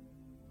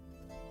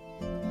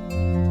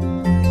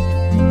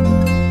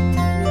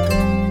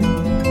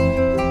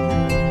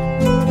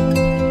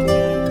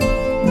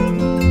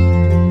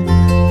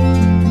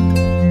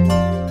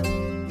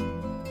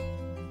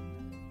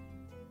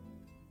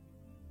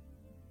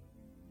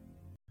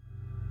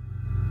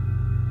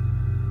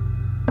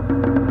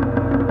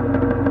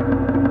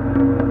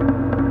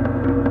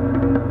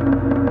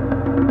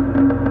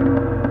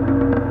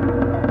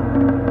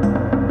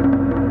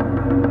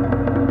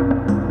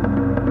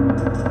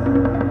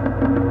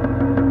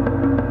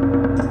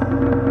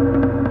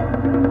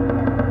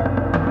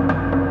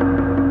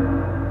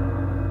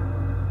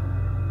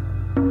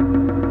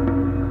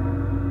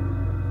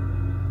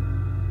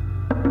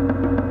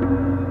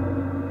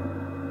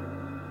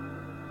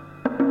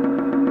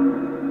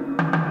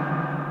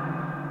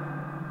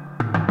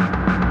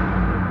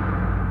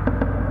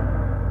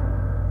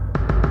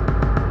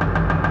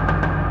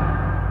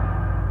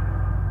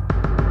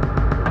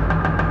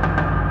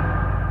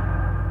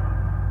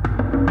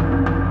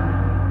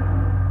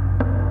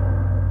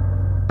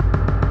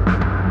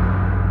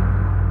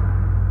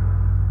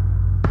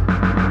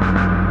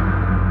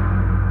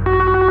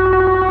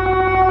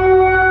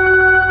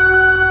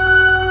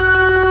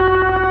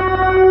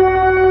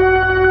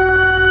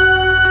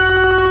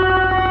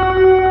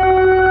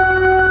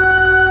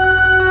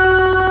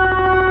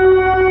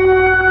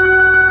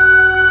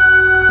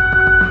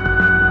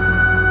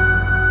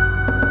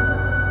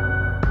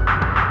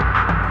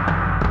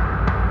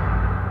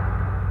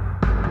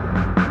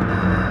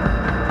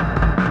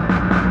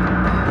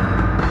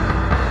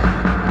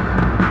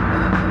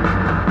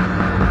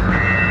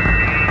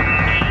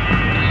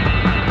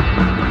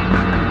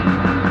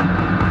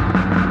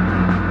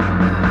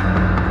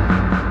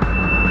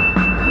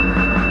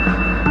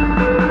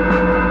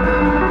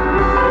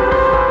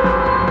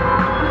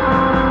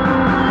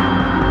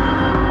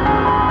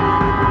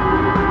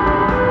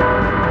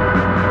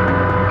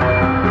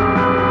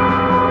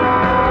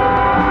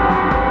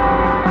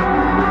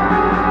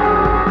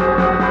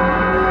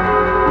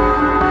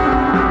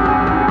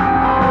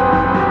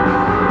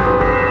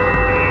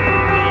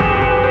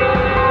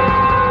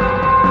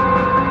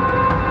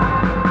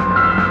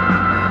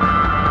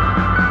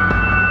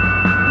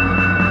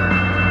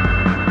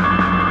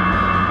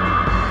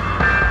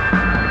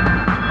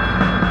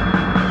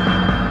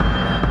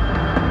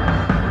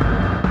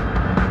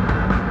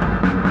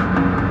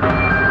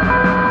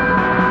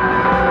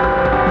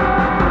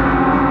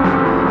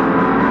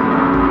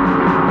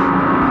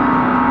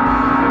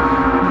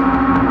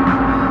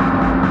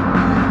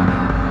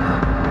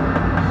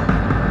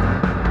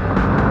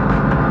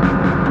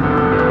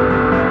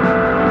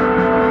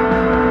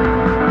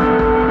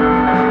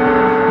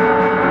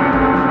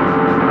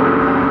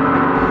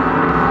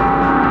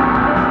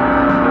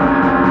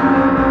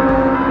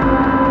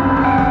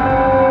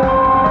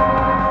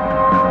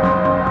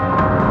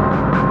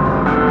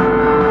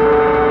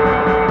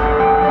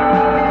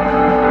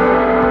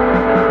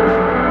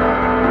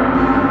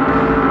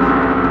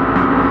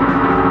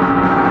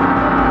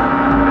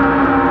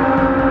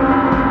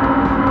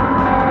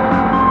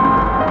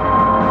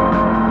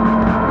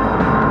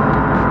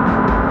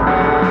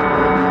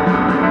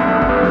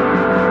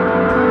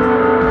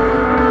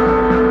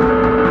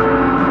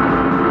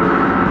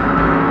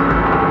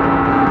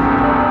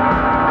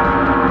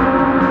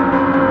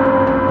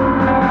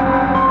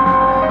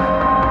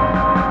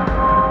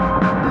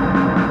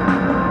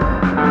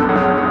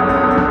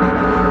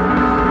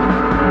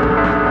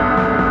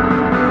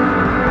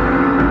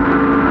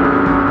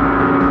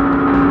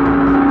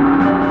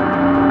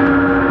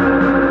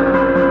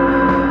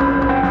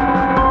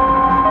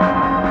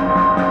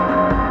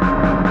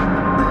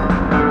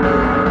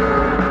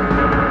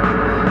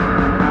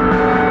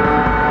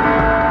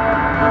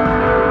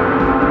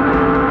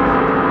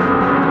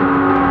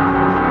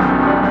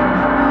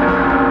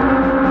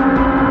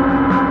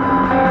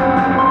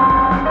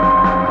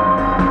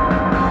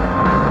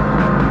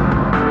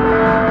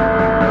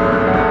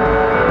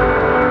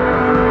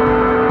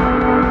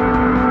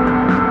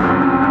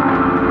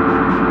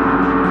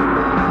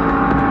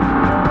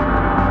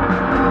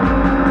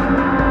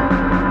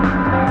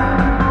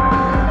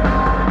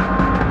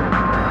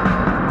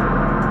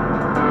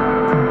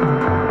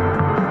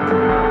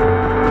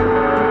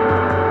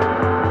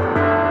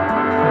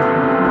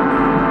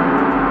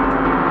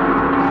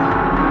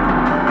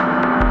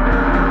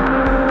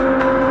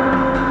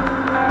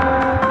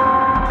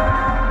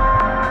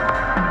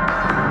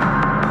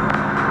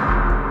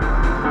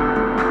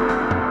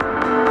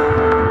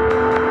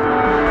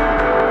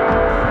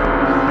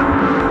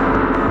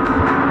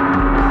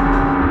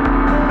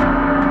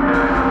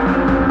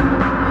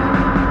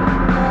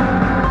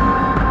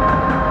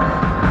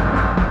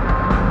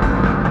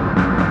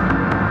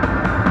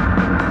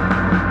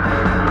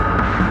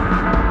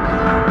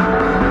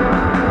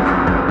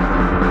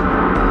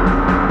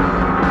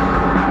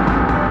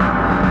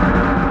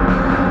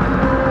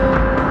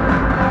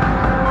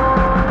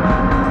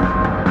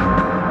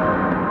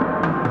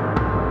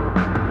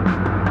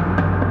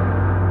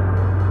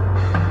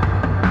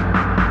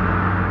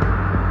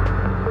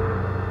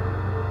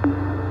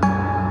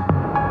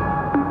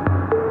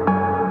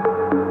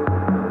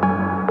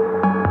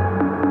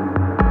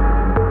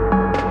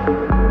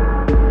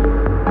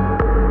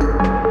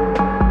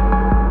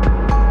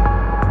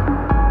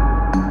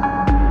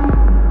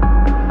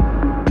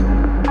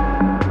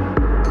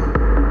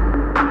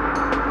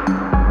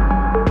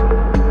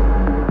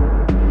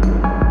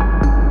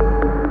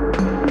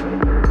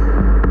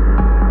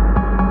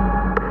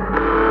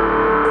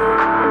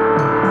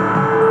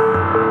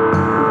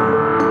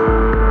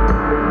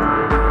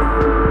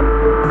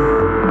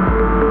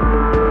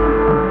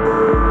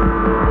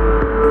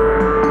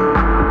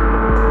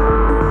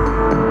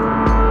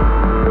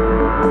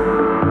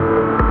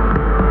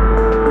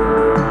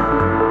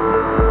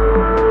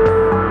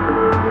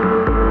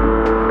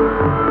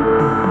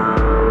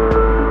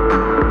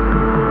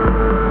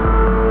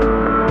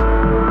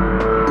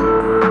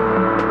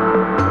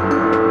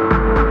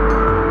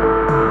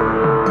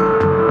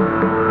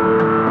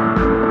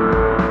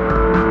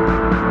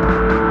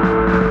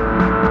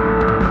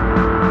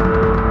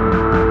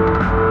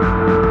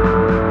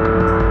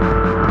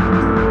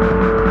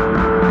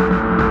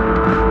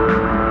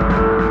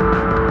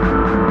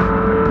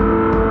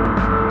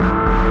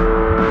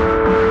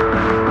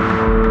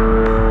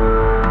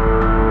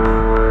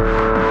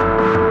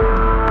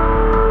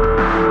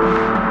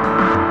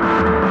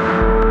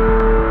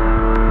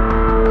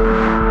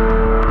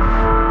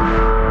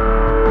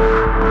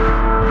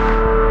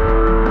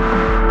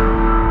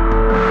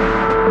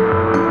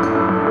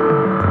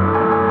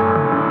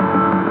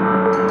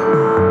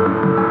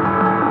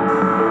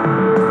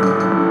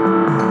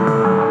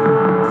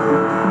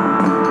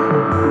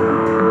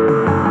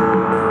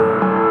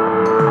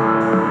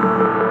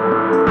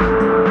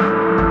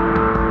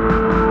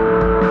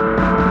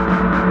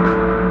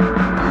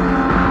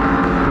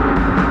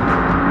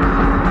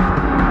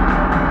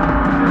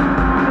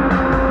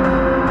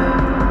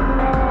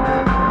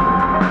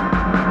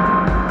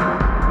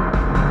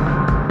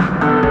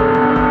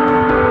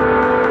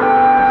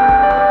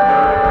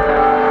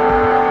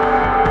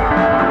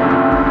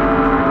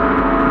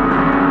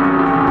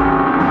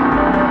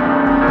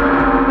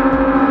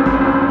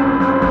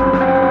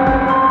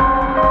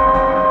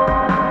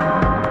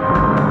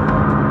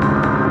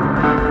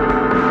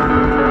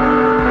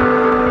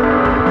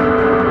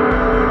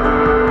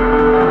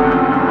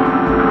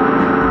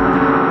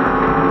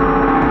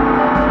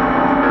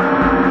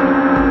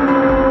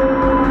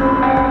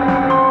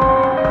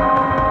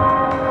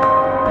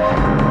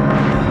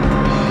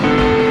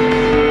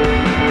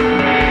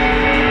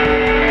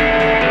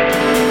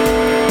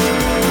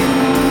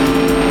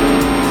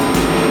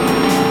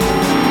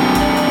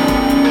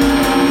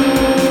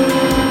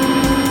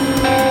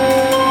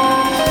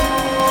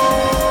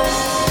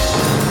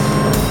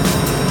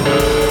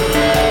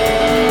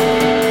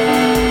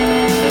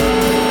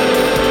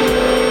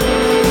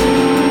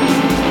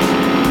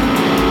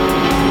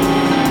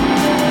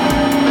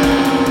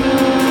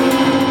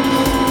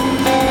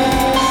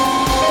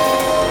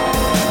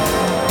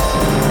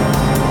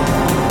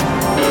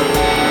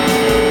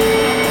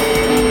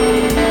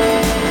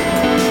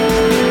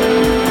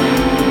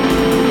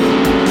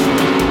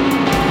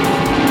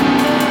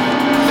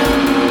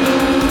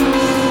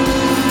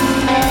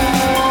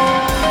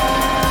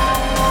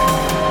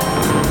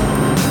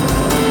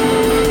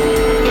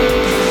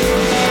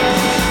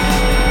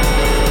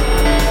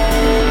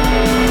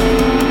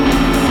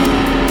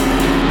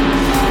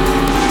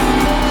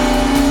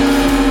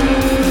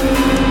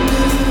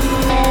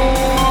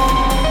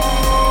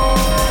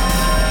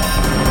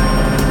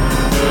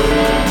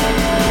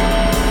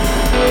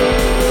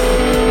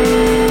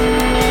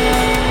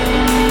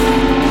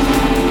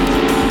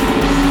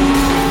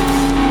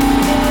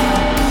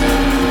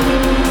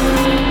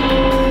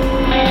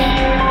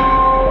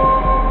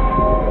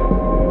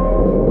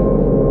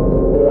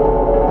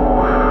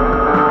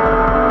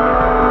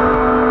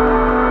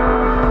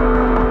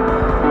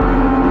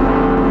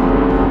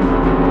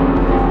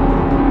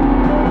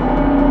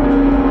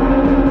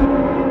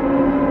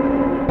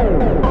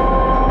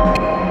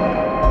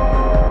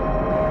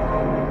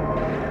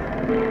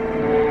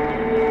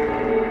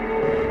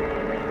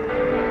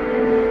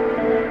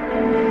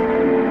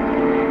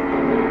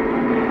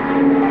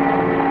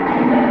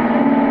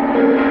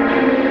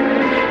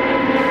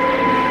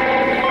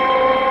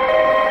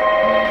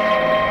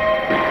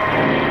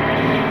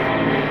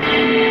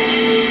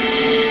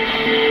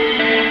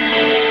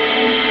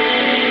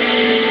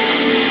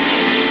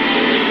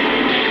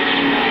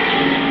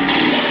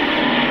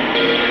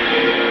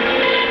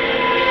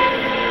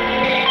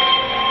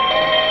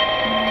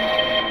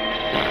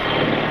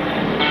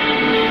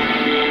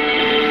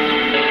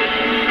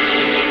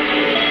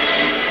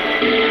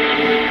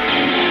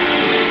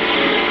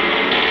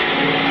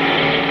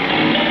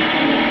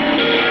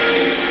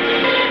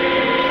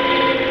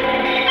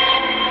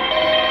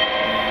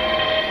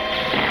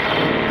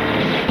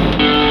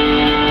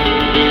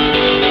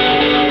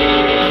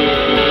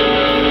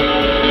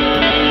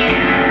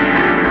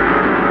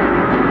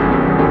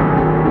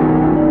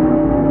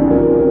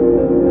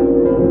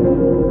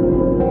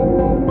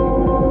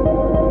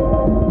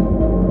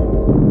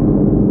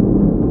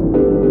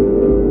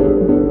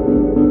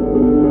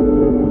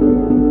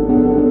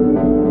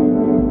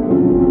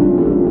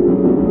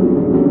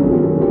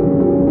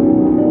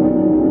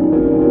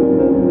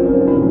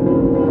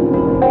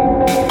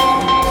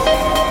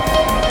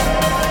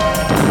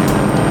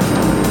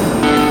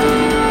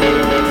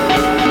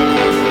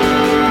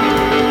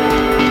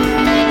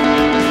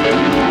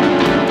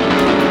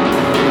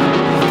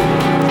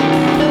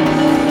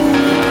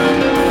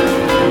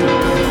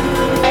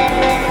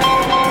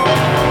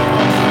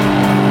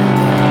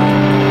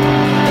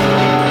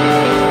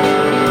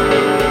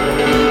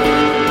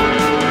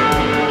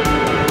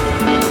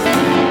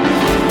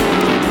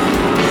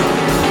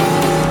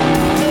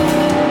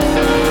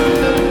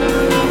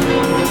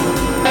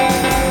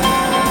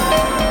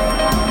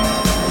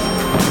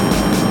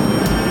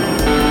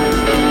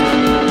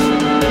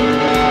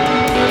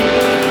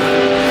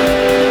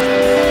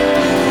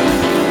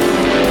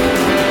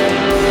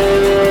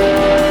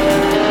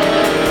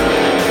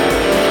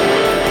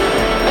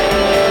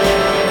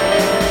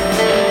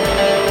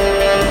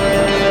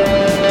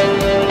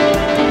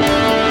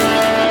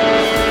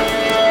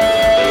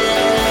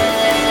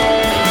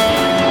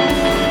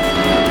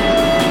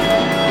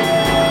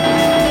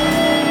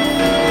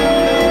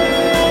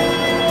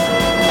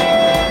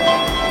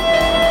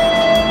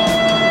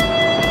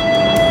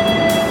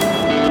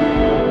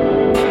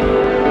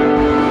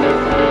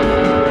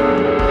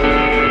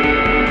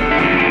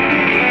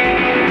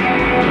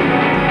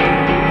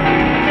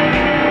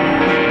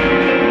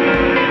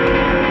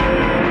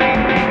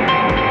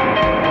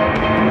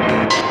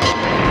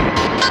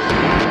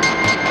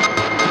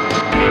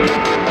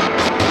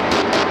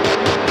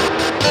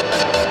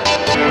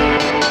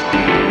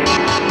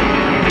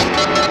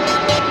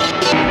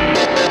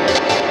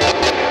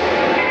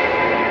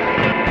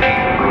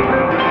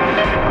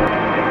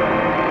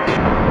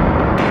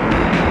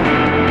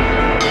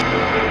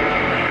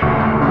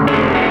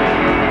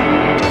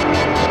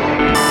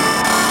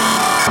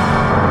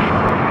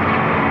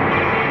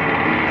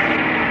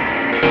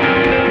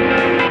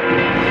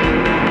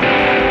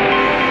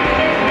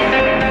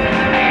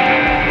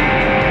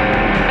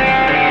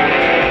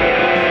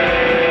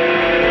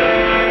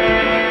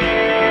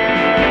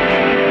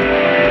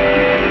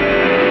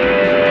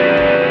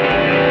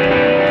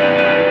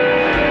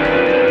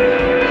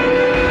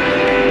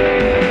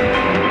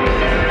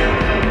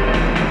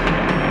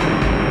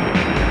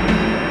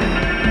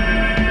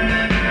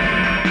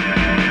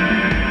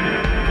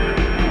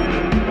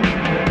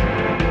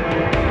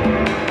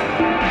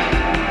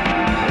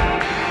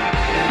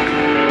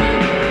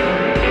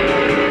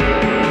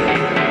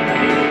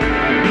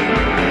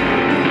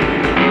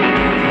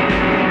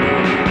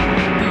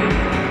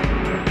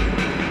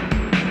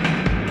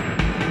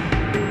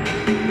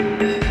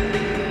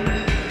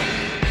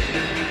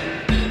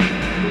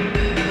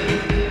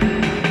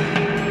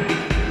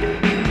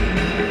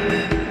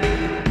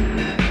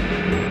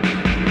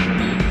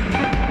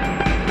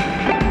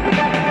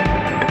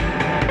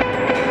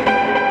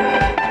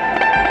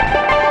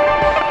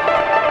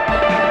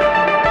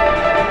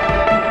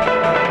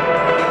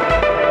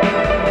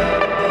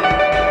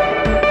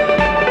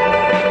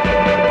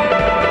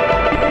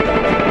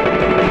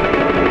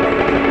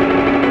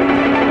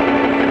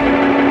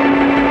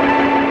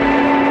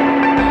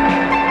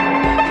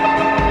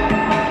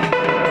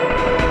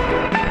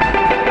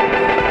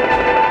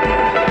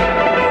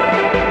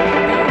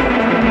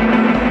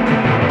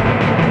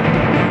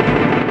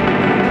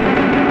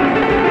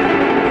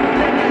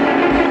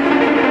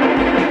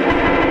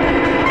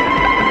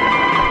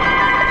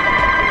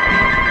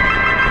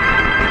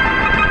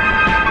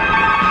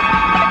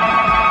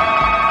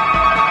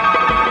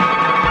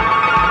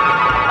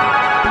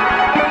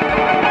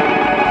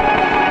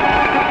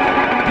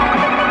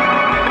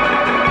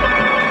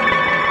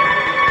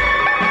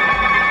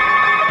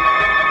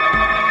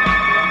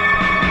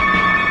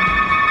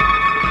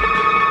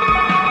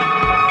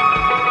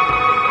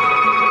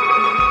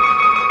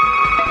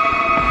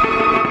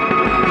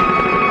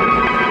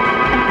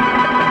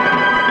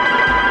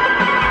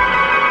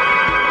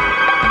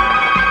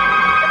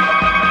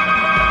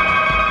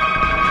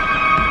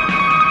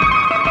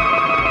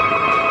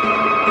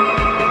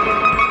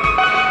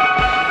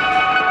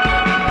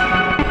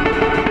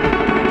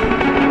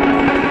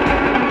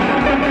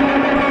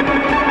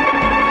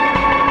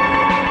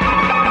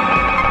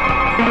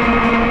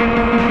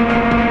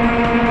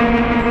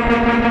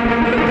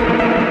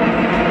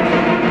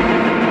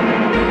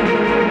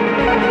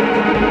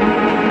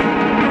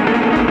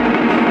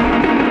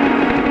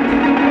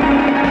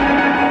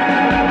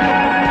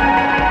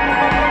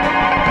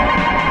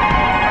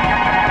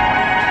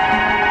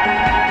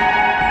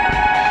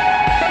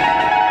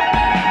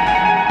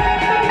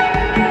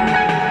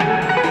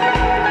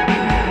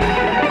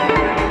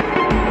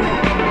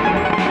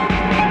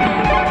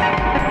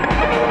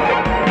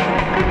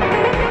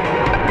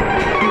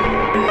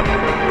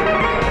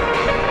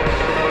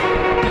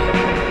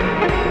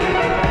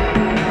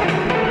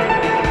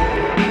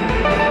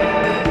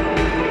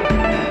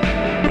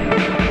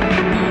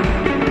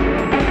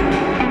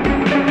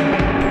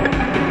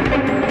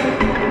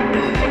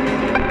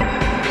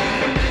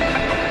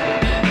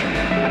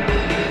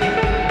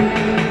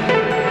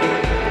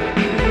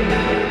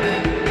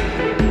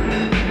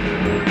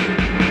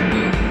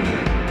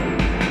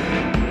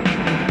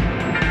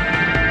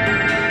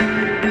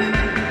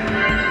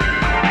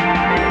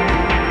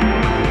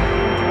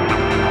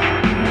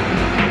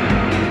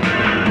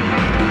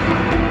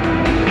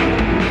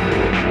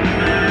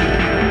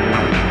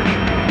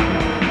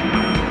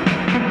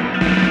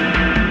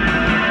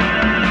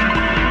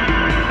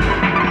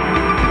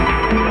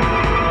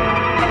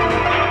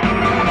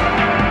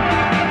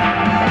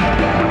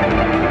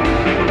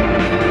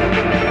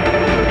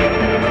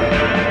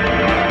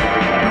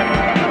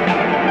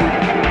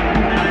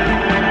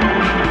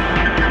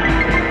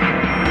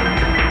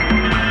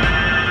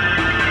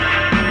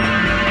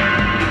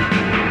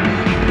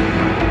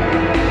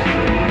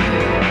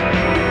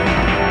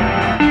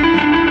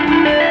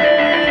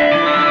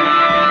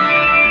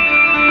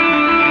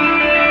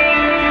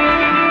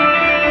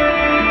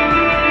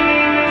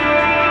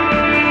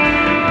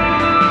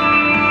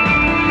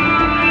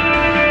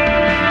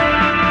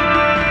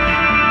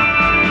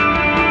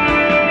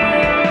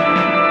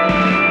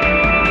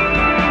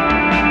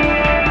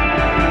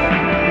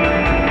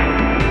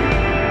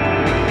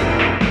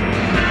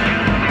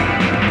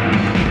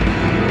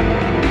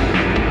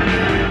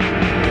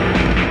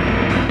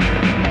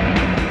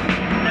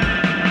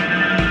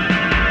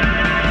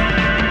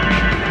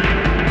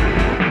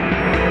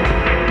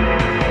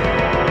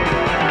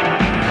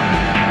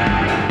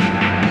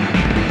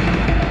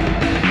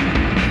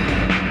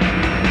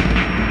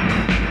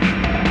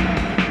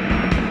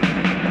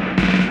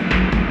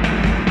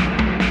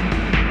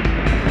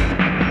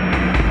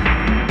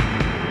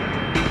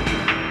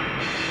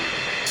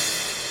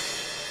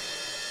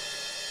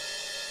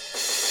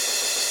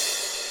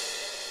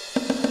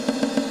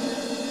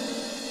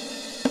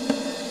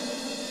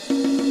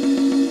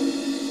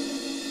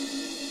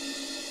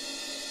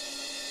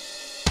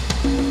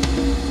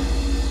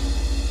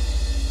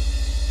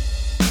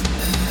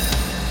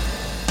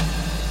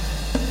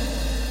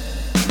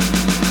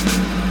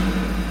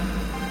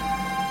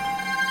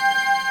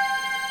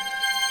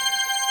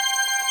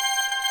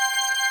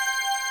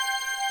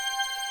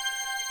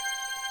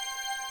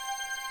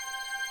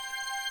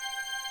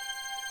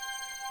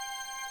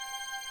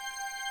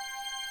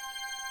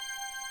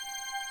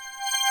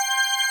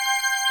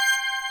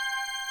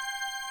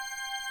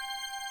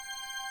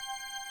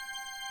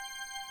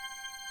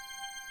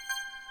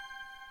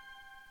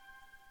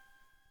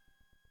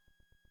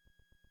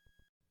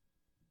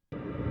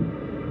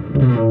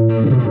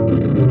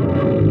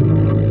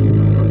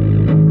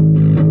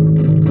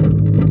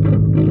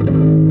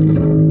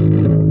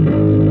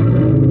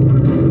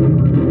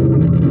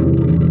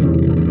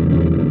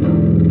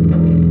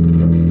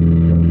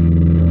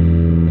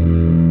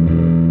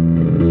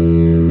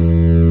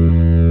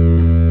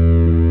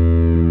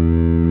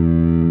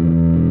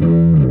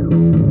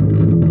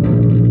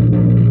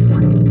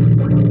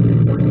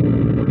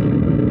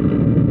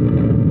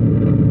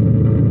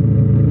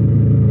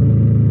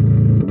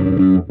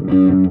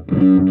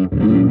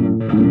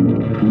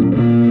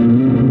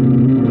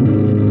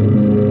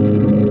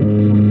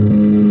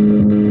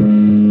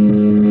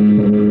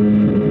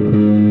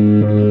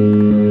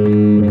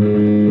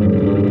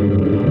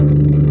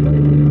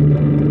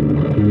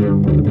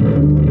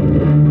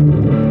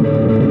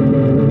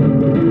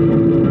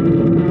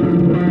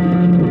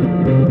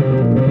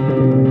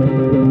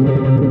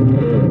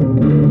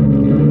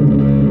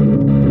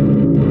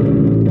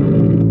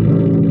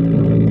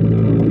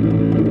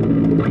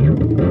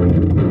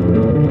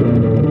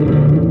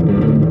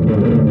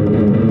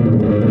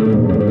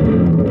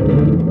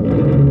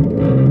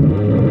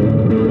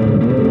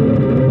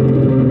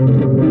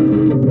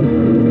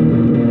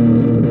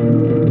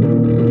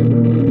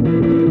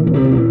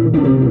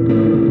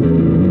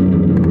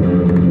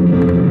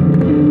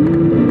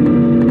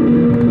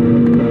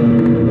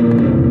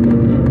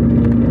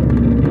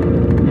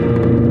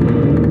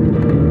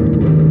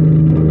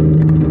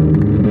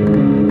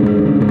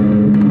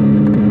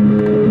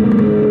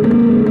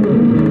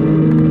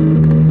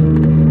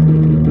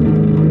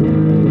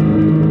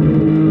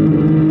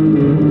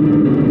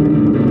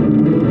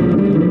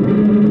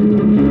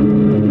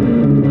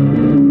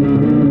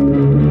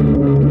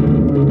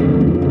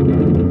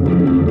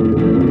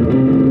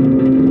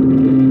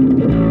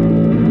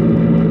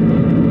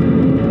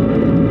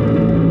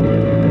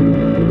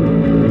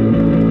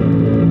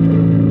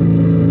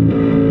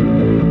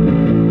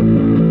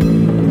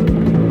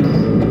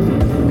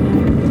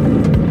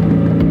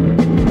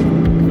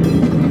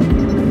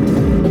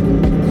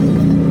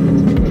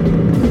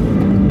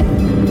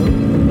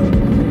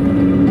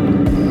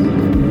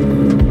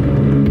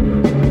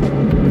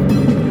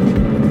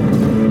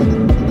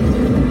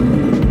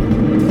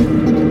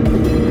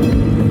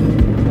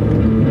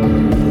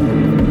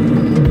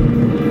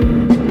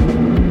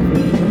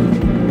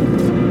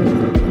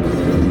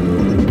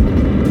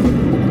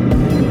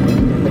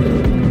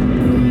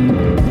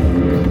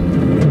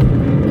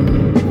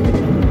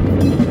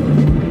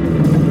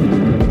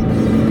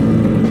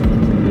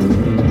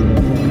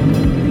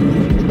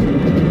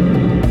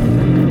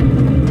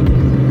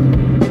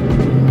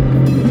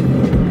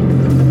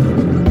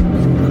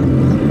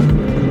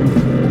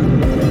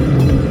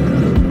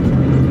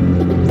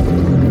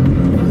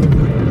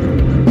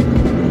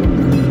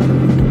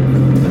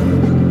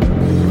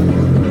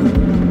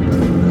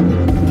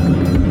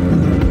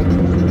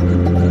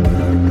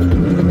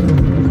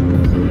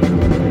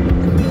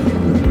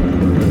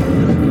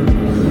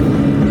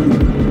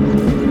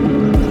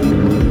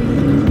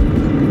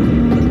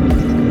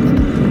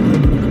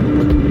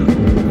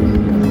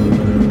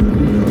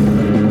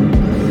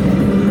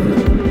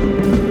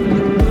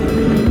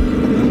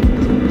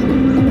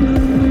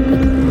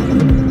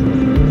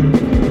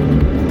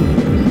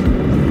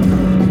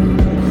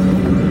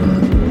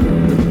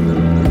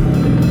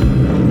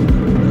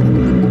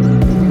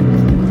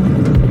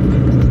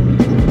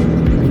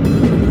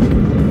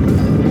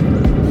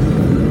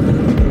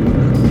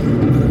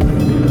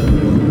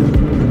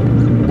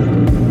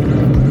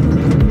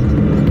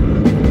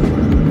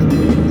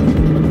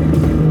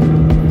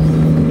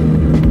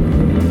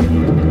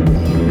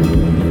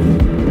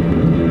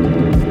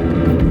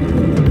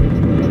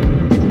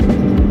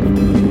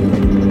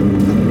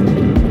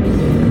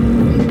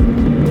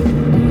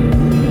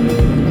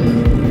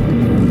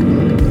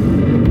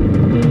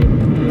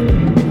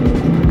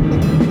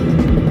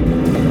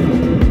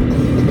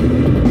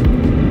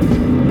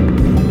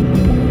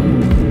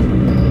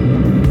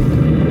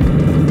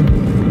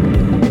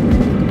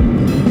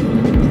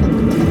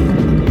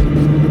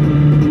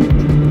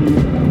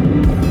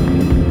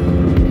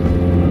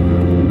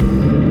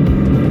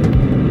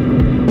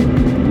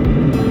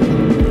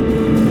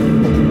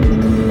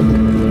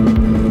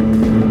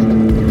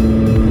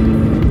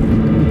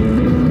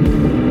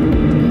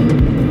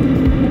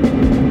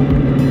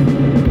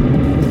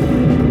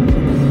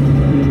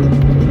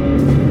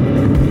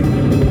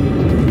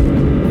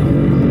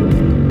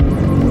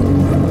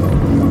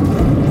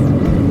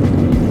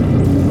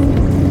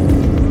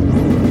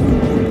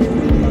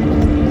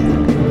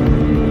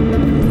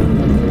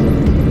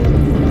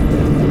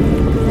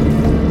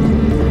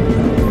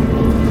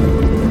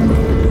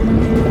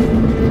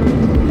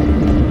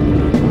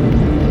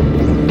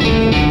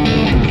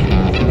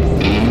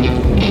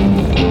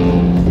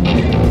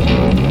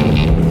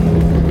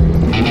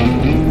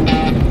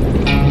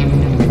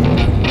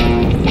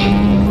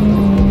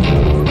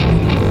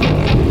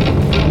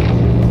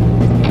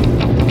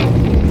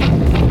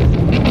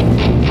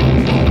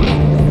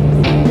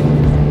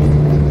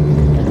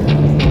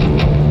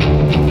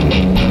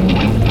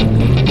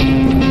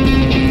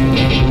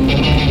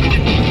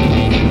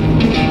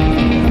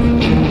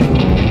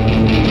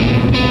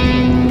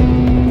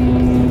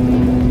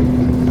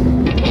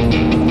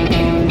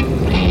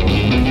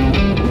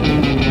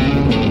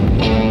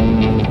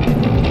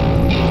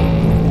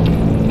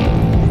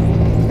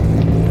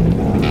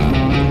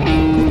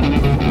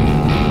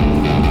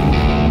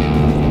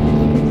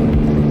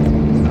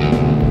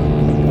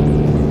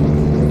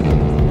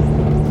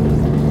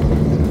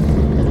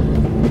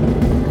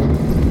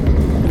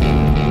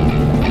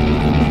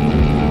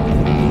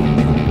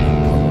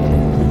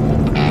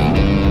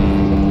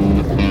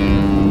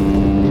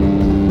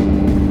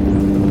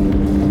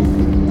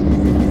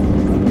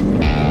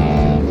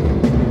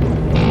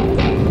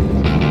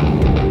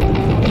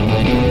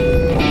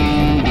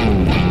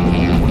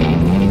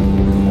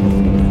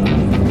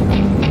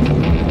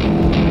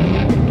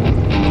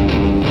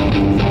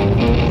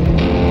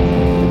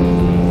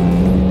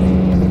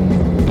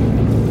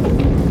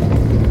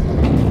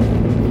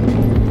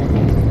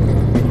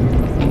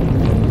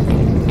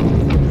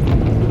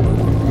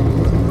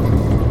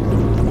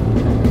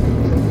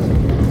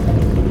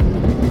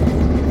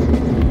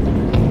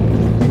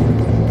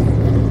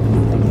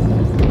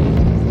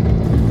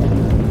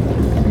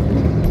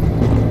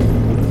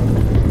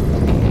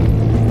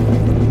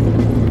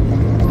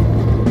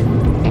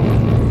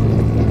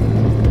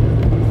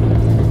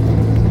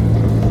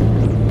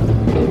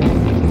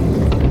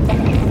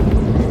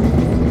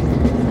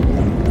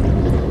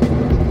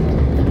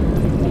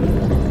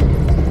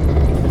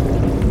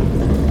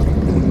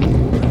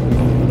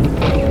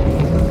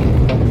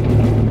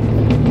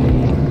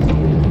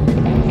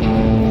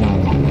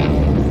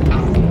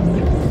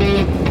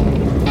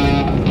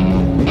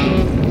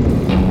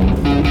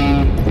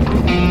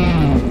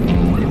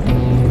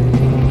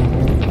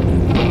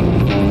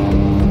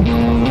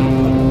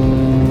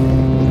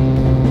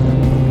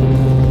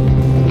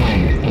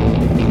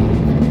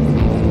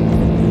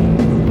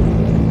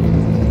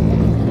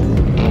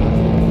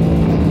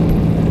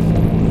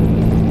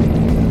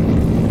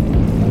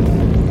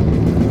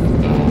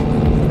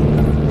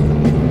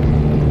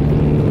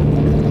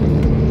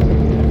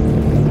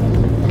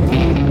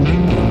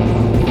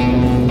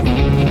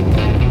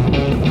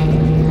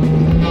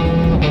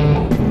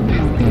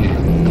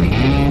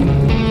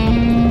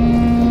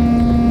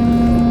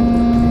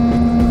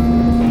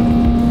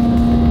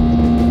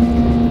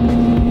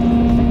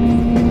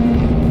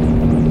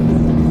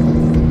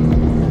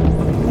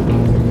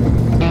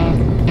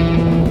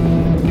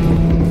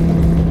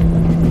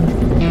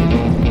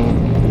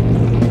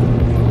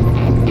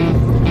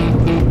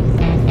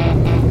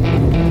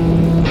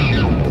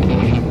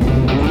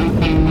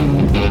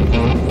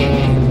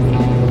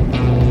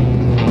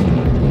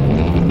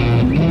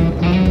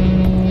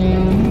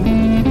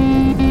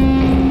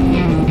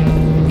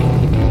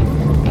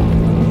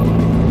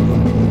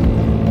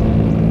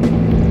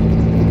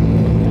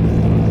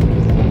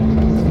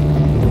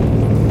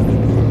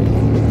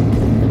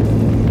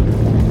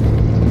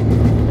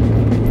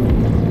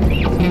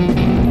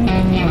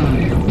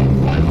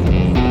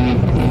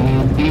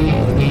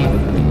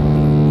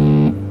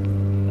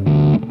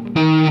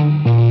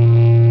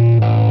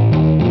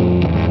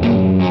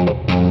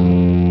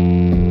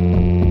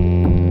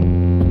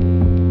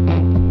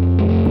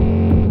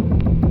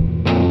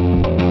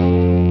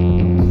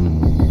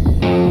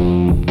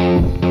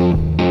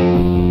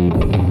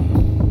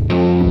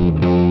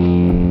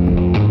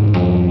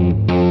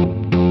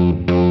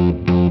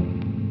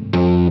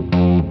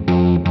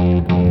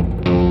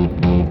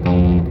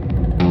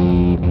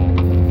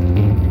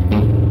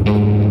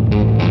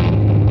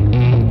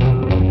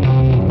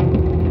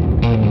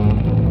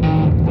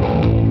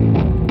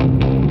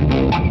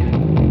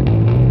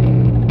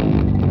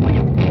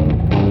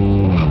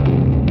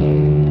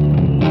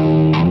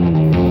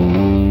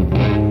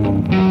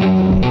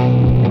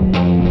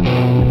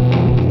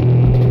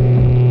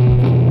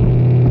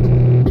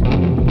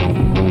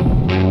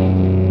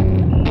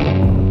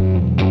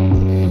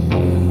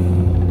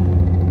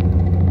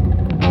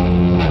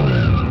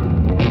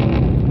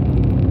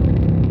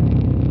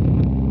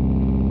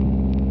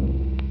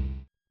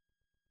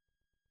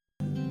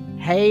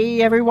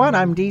 Hey everyone,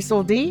 I'm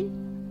Diesel D,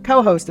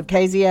 co-host of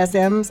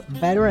KZSM's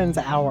Veterans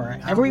Hour.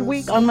 Every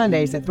week on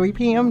Mondays at 3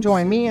 p.m.,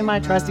 join me and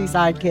my trusty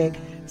sidekick,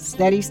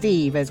 Steady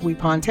Steve, as we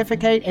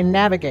pontificate and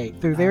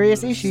navigate through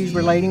various issues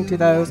relating to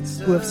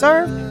those who have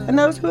served and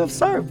those who have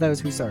served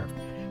those who served.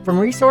 From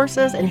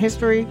resources and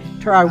history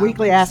to our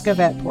weekly Ask a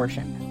Vet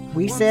portion.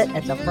 We sit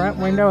at the front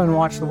window and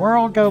watch the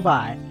world go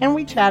by, and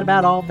we chat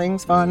about all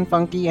things fun,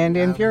 funky, and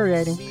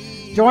infuriating.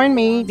 Join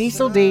me,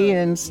 Diesel D,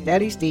 and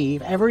Steady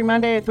Steve every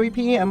Monday at 3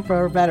 p.m.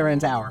 for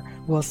Veterans Hour.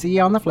 We'll see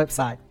you on the flip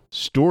side.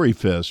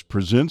 StoryFest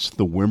presents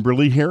the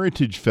Wimberley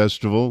Heritage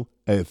Festival,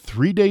 a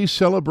 3-day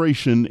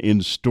celebration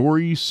in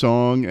story,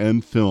 song,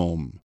 and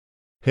film.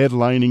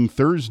 Headlining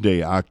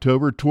Thursday,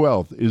 October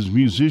 12th, is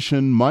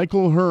musician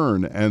Michael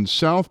Hearn and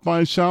South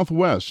by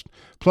Southwest,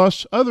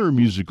 plus other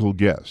musical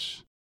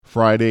guests.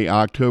 Friday,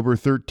 October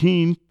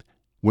 13th,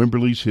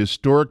 Wimberley's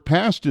historic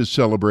past is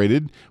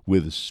celebrated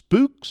with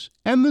Spooks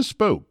and the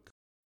Spoke,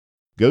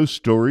 ghost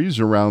stories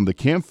around the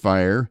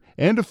campfire,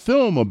 and a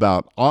film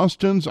about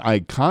Austin's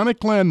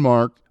iconic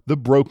landmark, the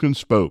Broken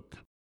Spoke.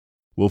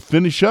 We'll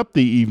finish up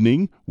the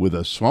evening with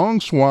a song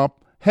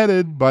swap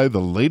headed by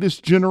the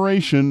latest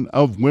generation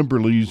of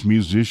Wimberley's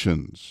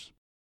musicians.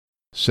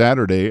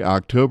 Saturday,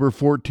 October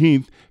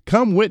 14th,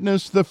 come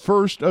witness the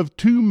first of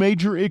 2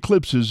 major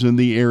eclipses in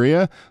the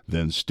area,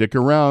 then stick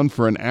around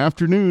for an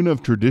afternoon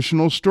of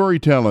traditional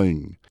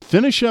storytelling.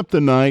 Finish up the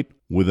night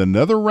with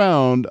another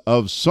round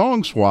of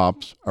song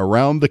swaps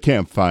around the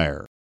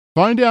campfire.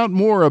 Find out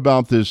more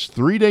about this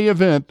 3-day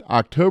event,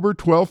 October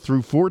 12th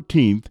through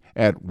 14th,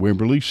 at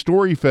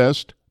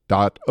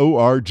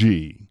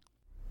WimberleyStoryFest.org.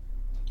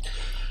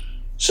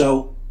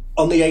 So,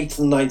 on the 8th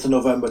and 9th of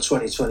November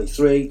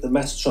 2023, the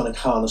Metatronic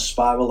harness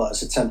spiral that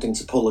is attempting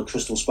to pull the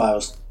crystal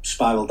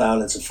spiral down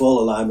into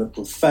full alignment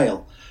will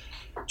fail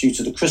due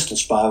to the crystal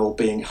spiral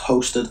being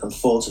hosted and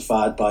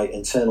fortified by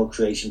internal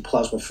creation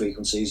plasma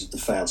frequencies of the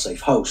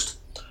failsafe host.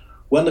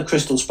 When the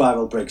crystal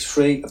spiral breaks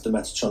free of the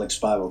Metatronic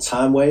spiral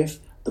time wave,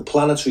 the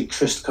planetary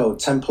Crystal Code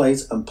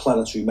template and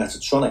planetary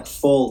Metatronic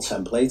fall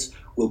template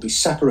will be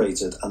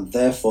separated and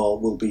therefore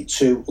will be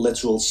 2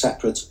 literal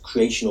separate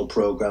creational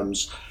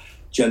programs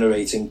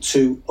generating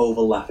 2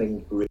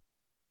 overlapping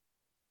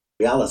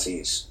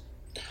realities.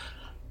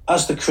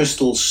 As the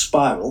crystal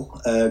spiral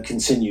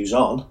continues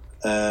on,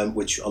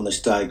 which on this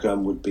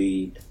diagram would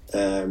be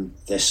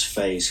this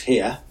phase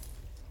here,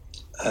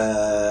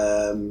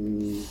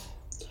 the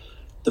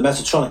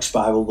Metatronic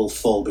spiral will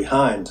fall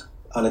behind.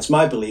 And it's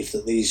my belief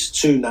that these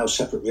 2 now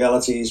separate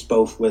realities,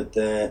 both with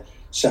their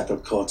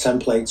separate core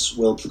templates,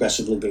 will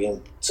progressively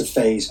begin to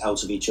phase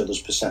out of each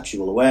other's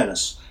perceptual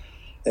awareness.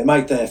 It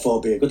might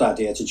therefore be a good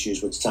idea to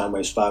choose which time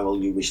wave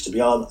spiral you wish to be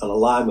on and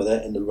align with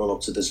it in the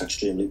run-up to this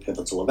extremely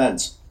pivotal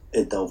event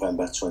in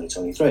November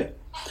 2023.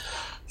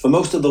 For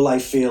most of the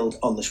life field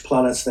on this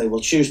planet, they will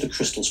choose the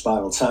crystal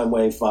spiral time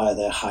wave via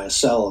their higher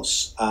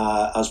selves,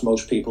 as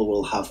most people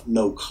will have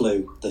no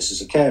clue this is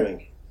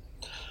occurring.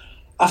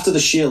 After the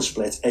shield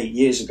split 8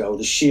 years ago,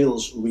 the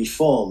shields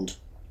reformed,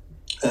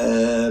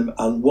 and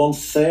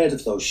 1/3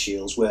 of those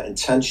shields were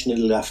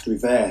intentionally left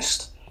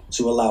reversed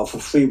to allow for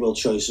free will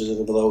choices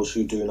of those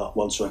who do not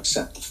want to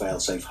accept the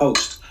failsafe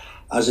host.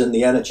 As in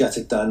the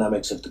energetic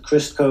dynamics of the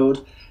Crystal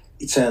Code,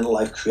 eternal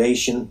life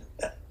creation,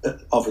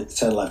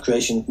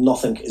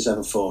 nothing is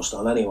ever forced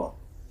on anyone.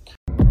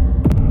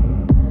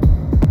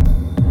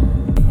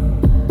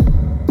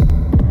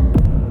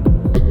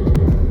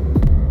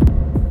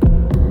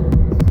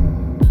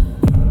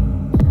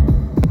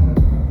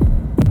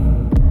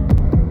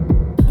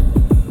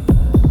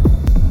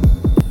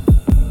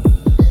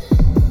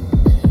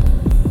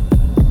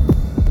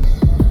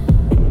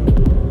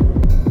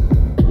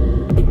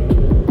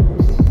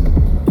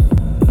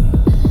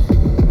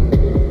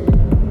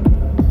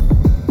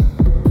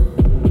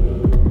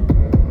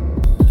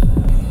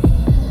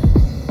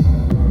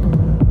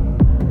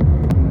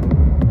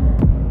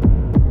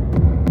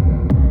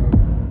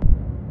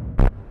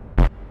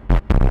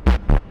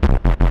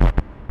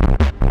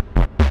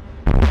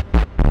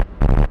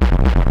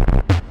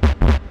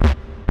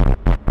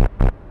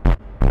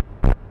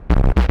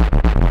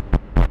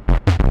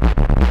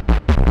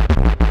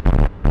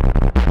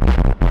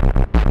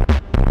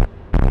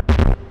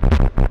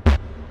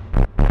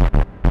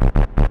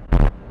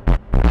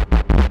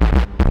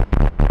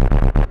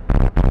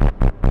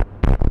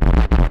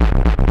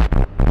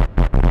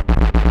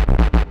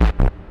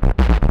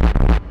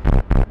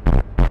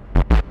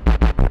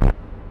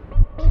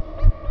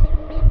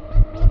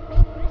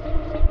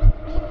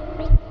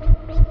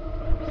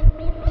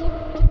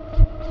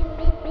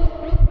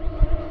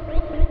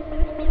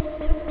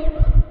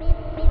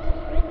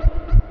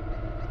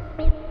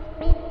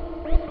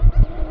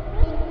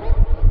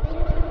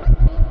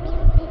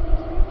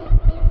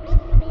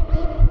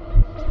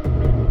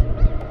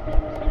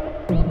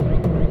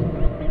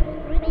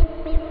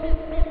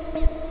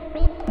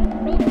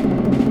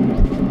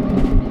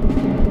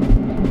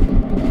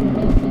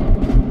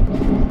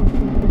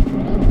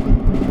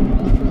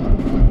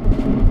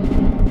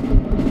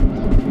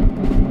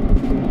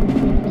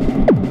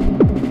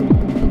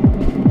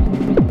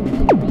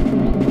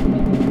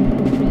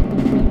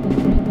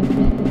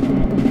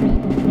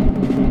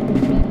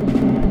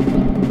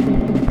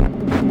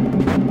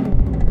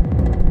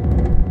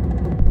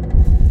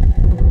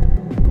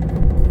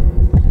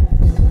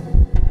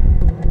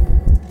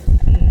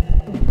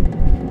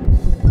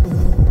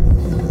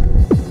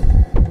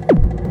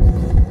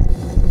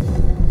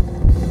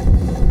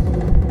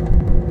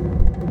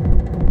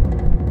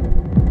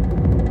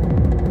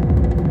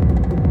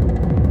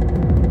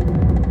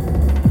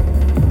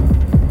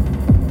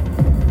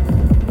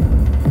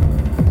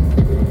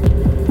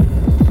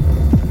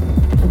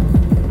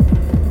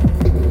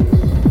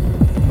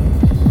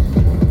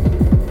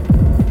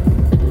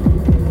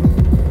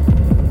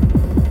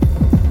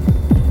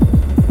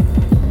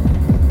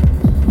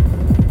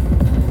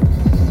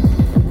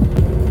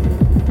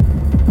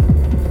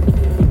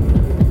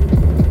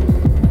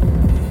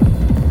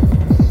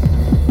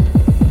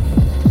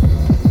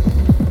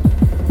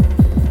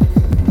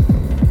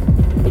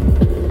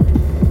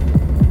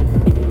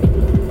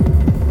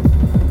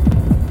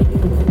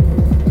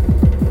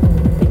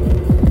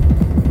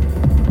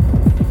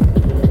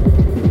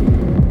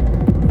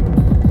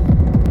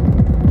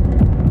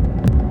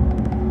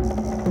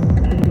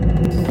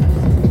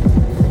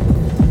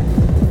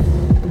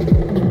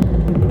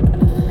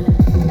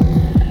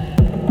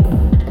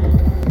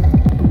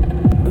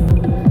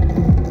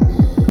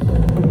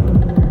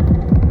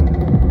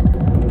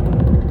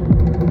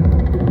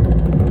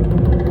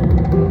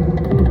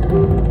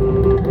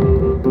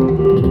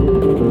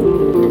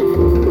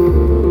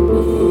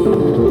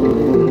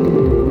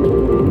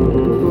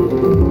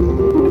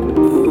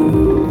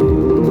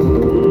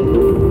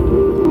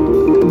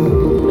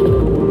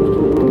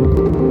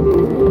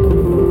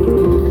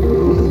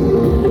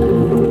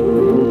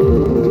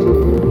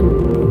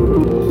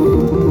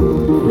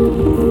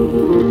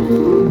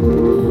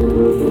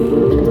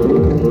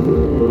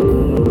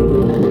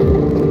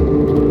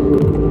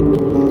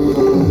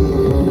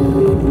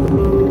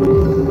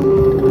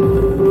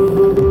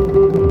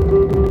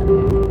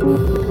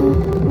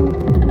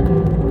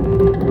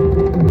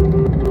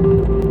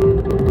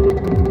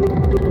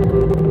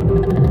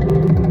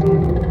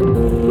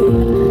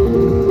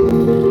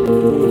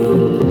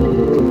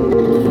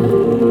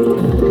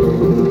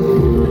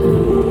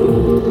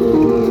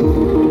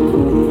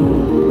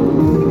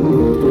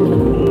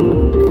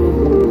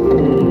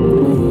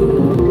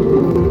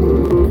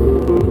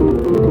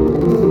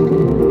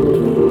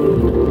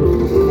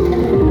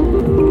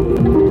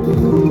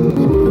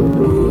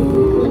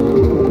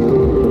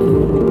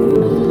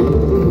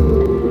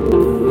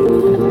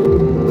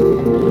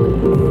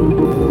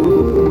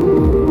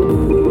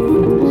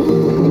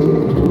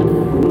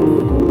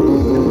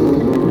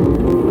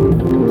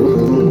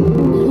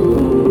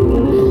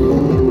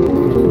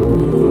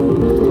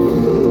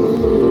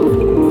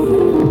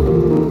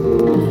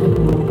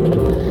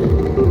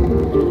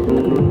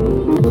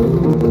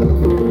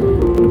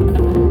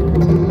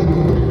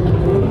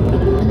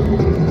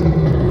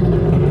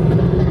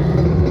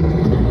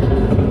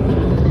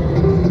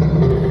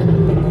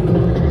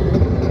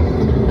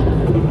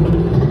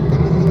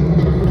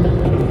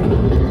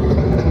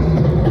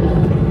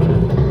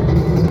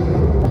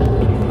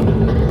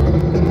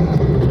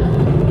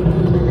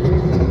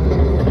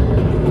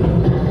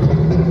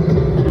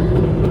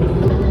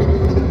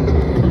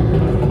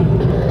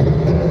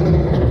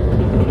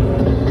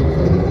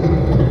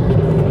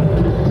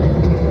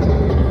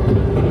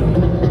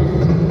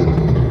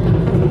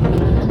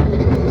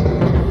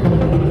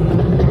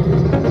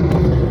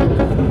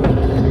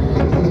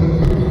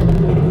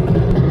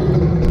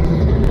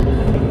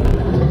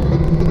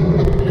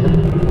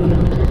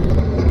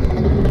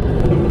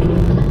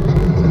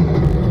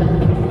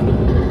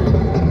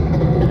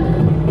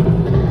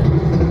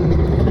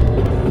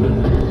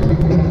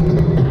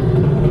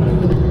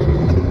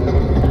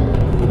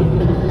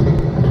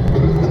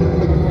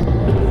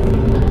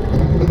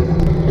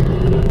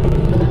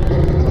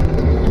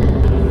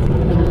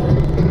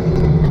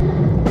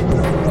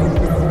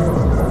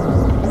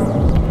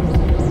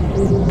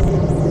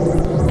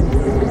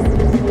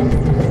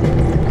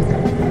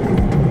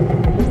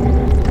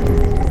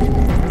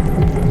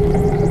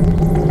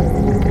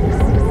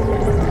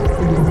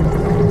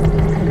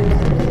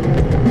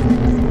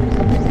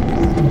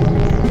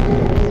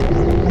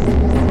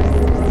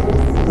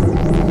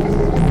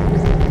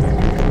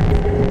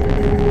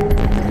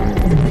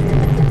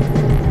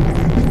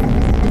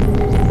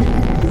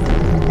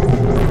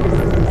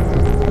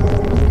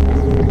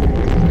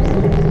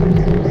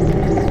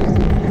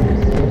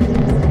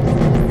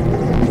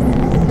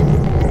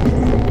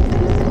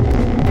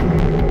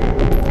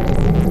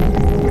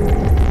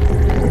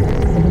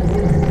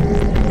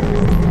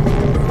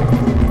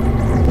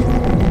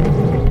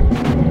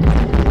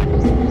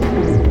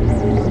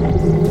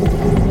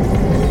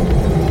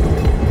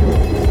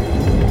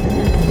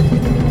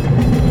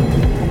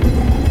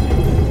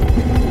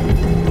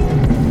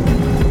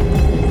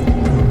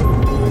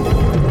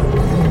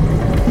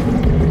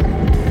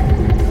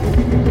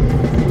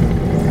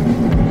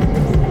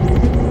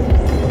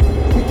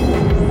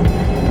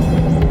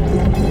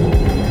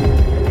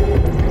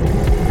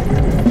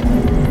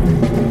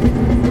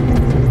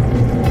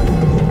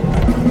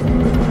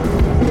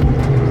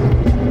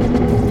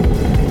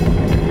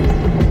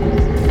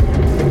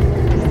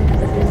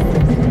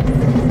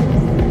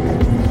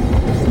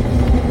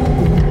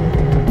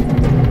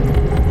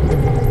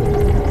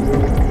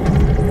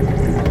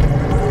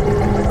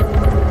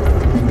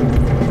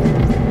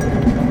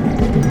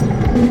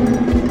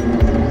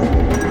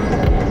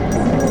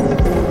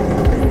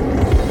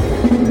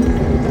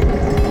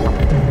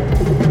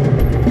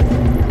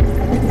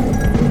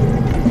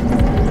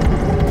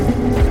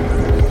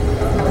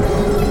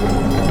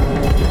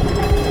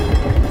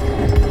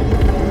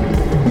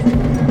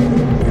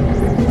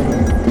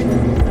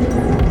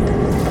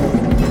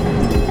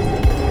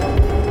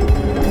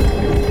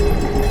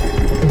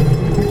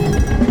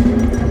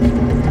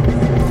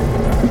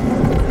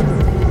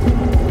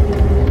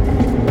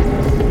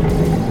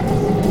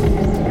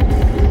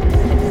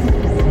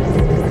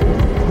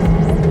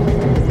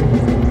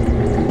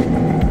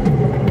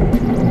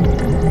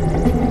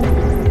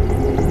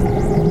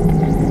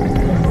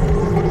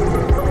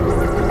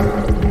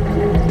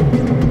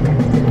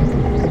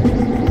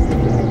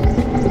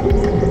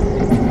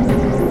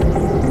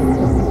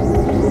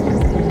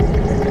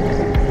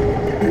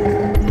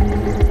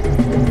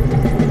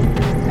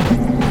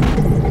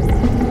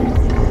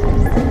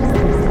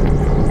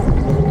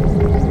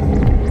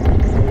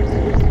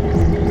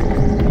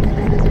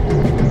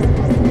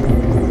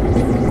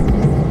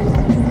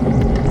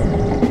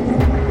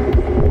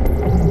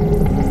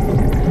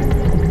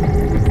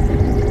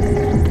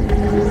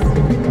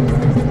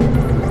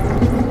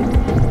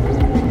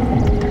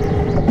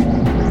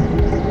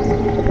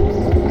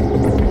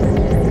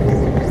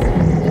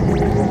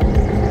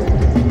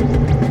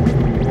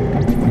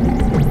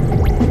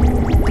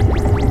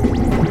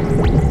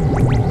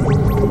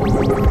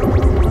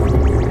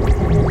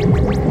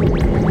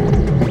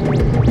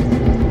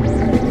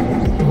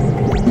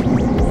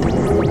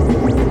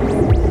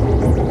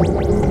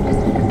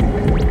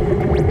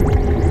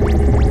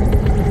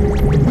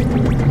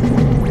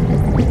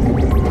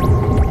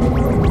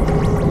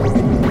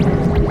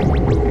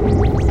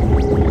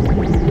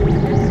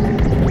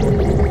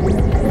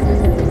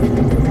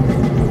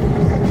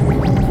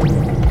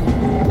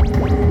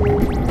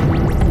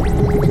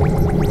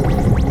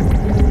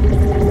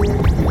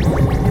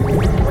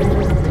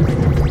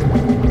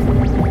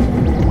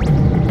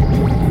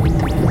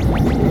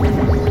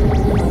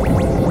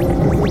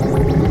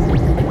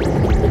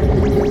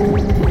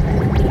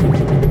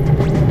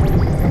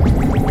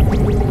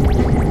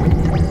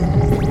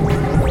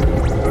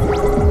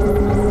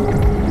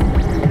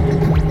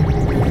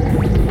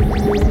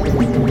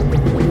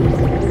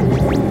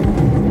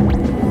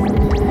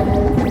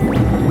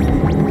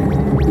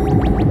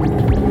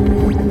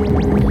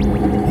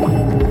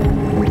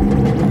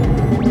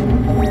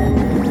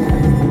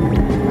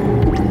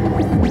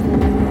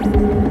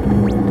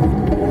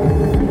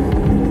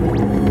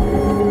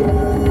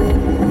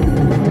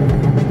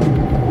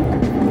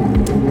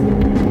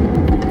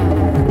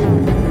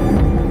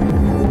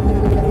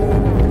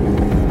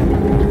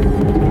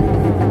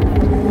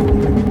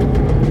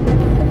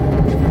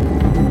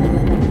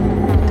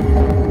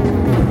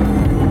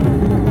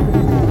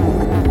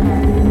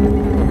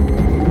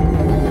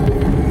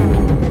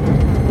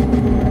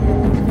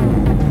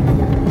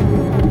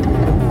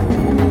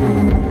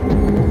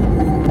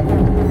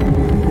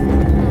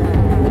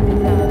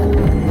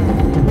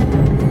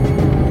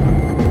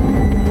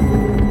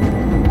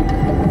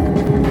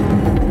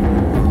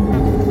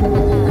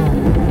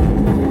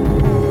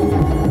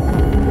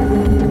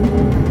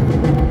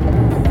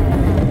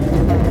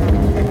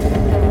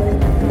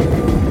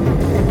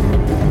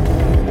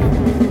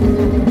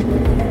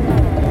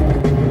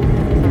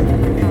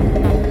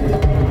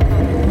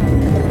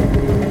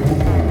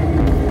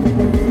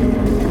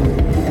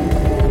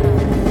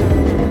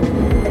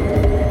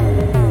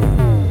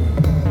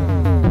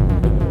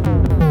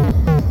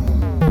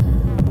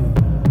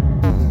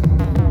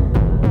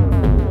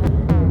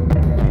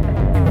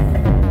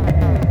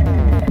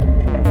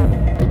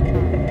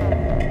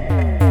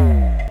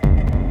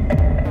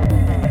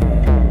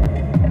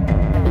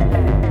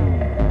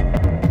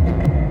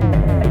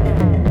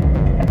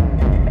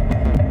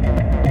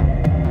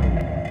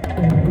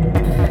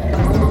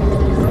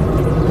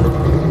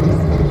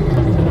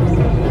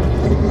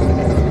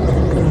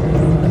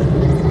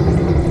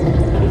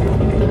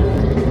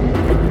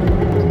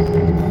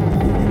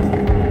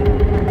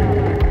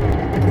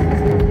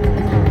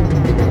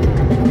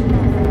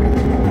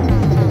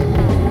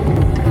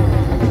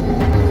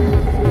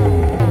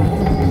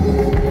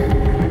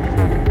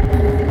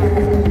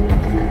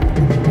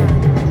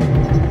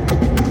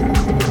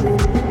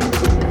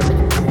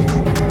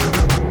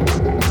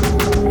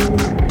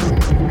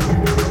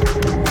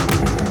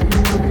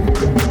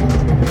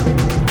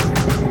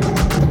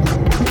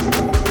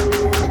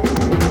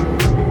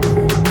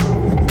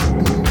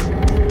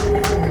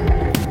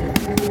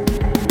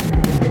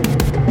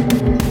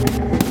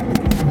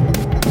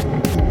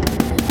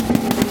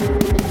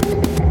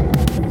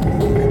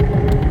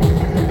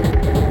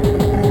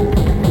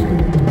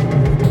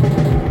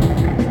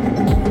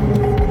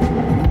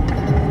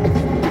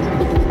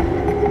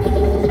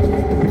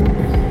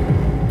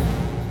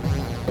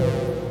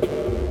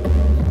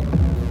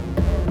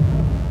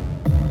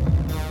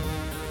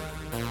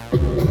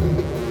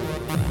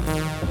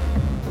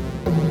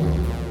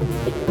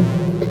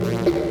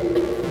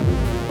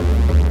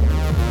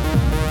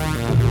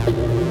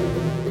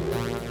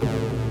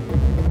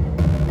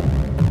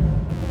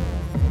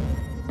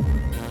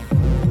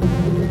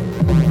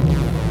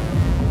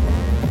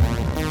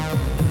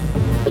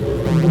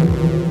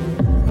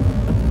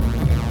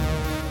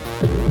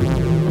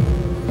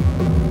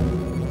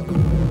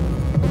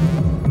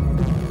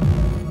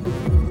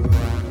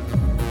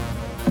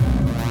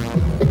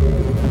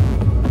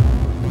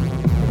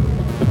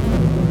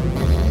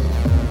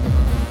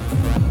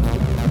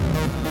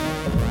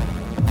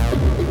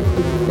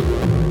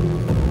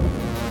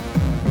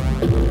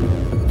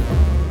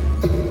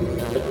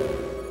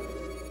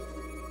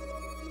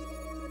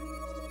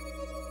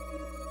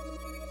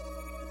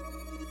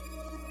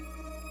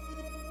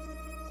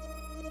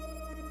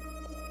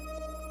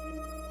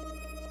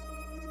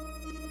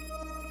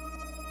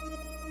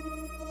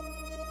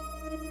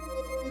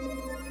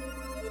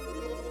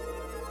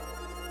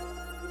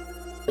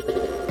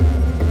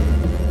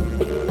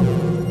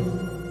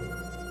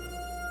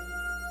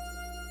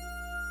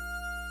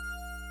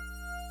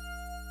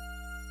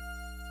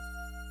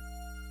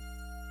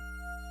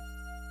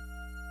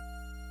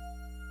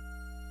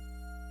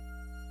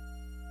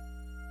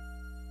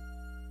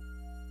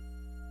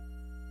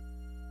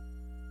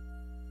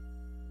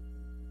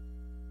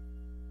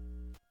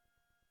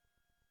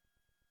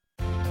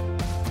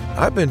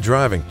 I've been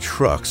driving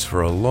trucks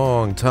for a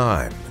long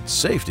time, and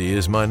safety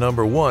is my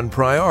number one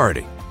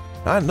priority.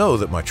 I know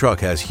that my truck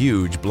has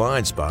huge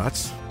blind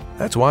spots.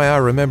 That's why I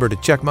remember to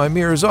check my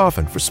mirrors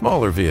often for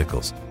smaller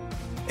vehicles.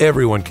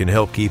 Everyone can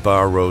help keep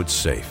our roads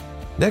safe.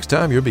 Next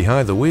time you're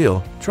behind the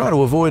wheel, try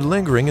to avoid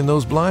lingering in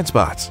those blind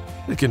spots.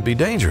 It can be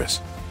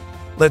dangerous.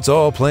 Let's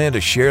all plan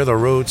to share the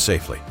road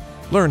safely.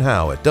 Learn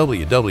how at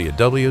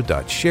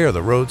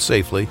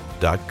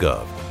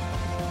www.sharetheroadsafely.gov.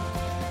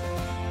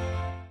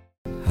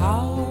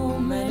 How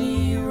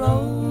many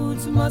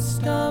roads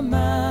must a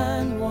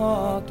man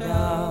walk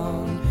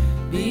down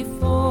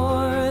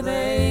before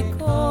they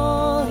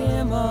call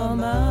him a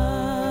man?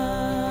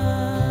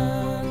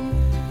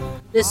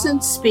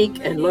 Listen,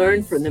 speak, and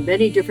learn from the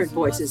many different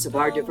voices of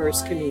our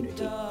diverse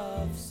community.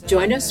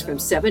 Join us from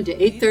 7 to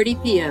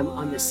 8:30 p.m.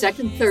 on the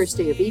second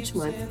Thursday of each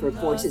month for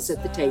Voices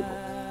at the Table.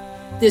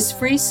 This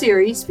free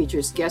series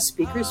features guest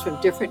speakers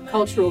from different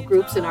cultural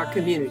groups in our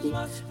community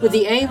with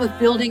the aim of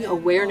building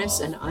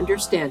awareness and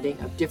understanding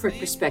of different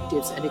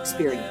perspectives and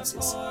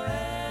experiences.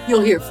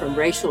 You'll hear from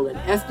racial and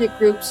ethnic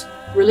groups,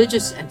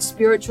 religious and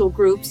spiritual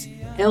groups,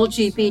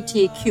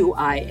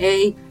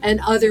 LGBTQIA,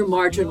 and other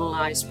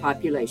marginalized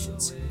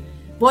populations.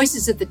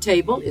 Voices at the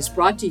Table is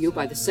brought to you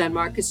by the San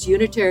Marcos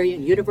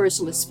Unitarian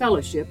Universalist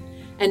Fellowship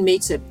and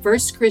meets at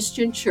First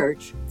Christian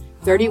Church,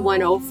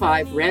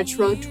 3105 Ranch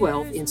Road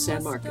 12 in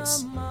San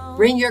Marcos.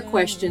 Bring your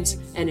questions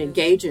and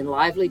engage in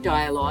lively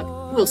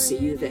dialogue. We'll see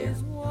you there.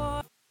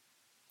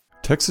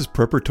 Texas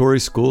Preparatory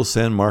School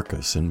San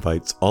Marcos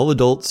invites all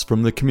adults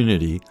from the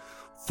community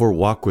for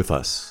Walk With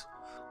Us.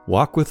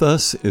 Walk With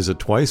Us is a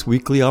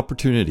twice-weekly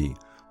opportunity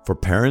for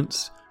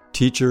parents,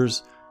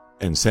 teachers,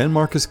 and San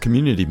Marcos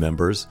community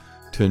members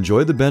to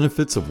enjoy the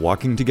benefits of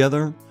walking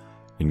together,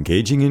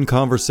 engaging in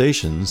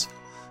conversations,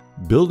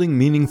 building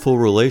meaningful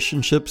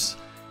relationships,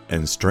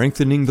 and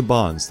strengthening the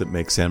bonds that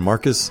make San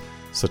Marcos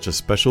such a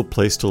special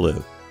place to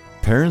live.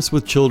 Parents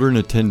with children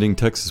attending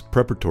Texas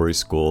Preparatory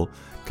School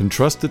can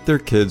trust that their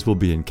kids will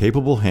be in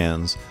capable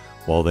hands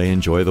while they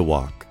enjoy the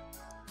walk.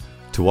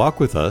 To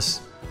walk with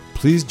us,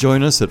 please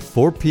join us at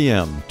 4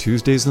 p.m.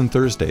 Tuesdays and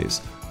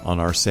Thursdays on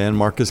our San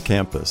Marcos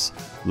campus,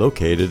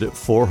 located at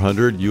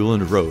 400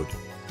 Euland Road.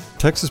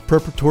 Texas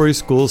Preparatory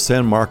School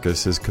San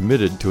Marcos is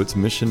committed to its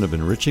mission of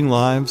enriching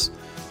lives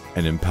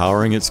and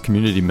empowering its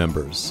community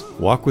members.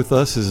 Walk With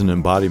Us is an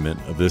embodiment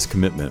of this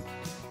commitment.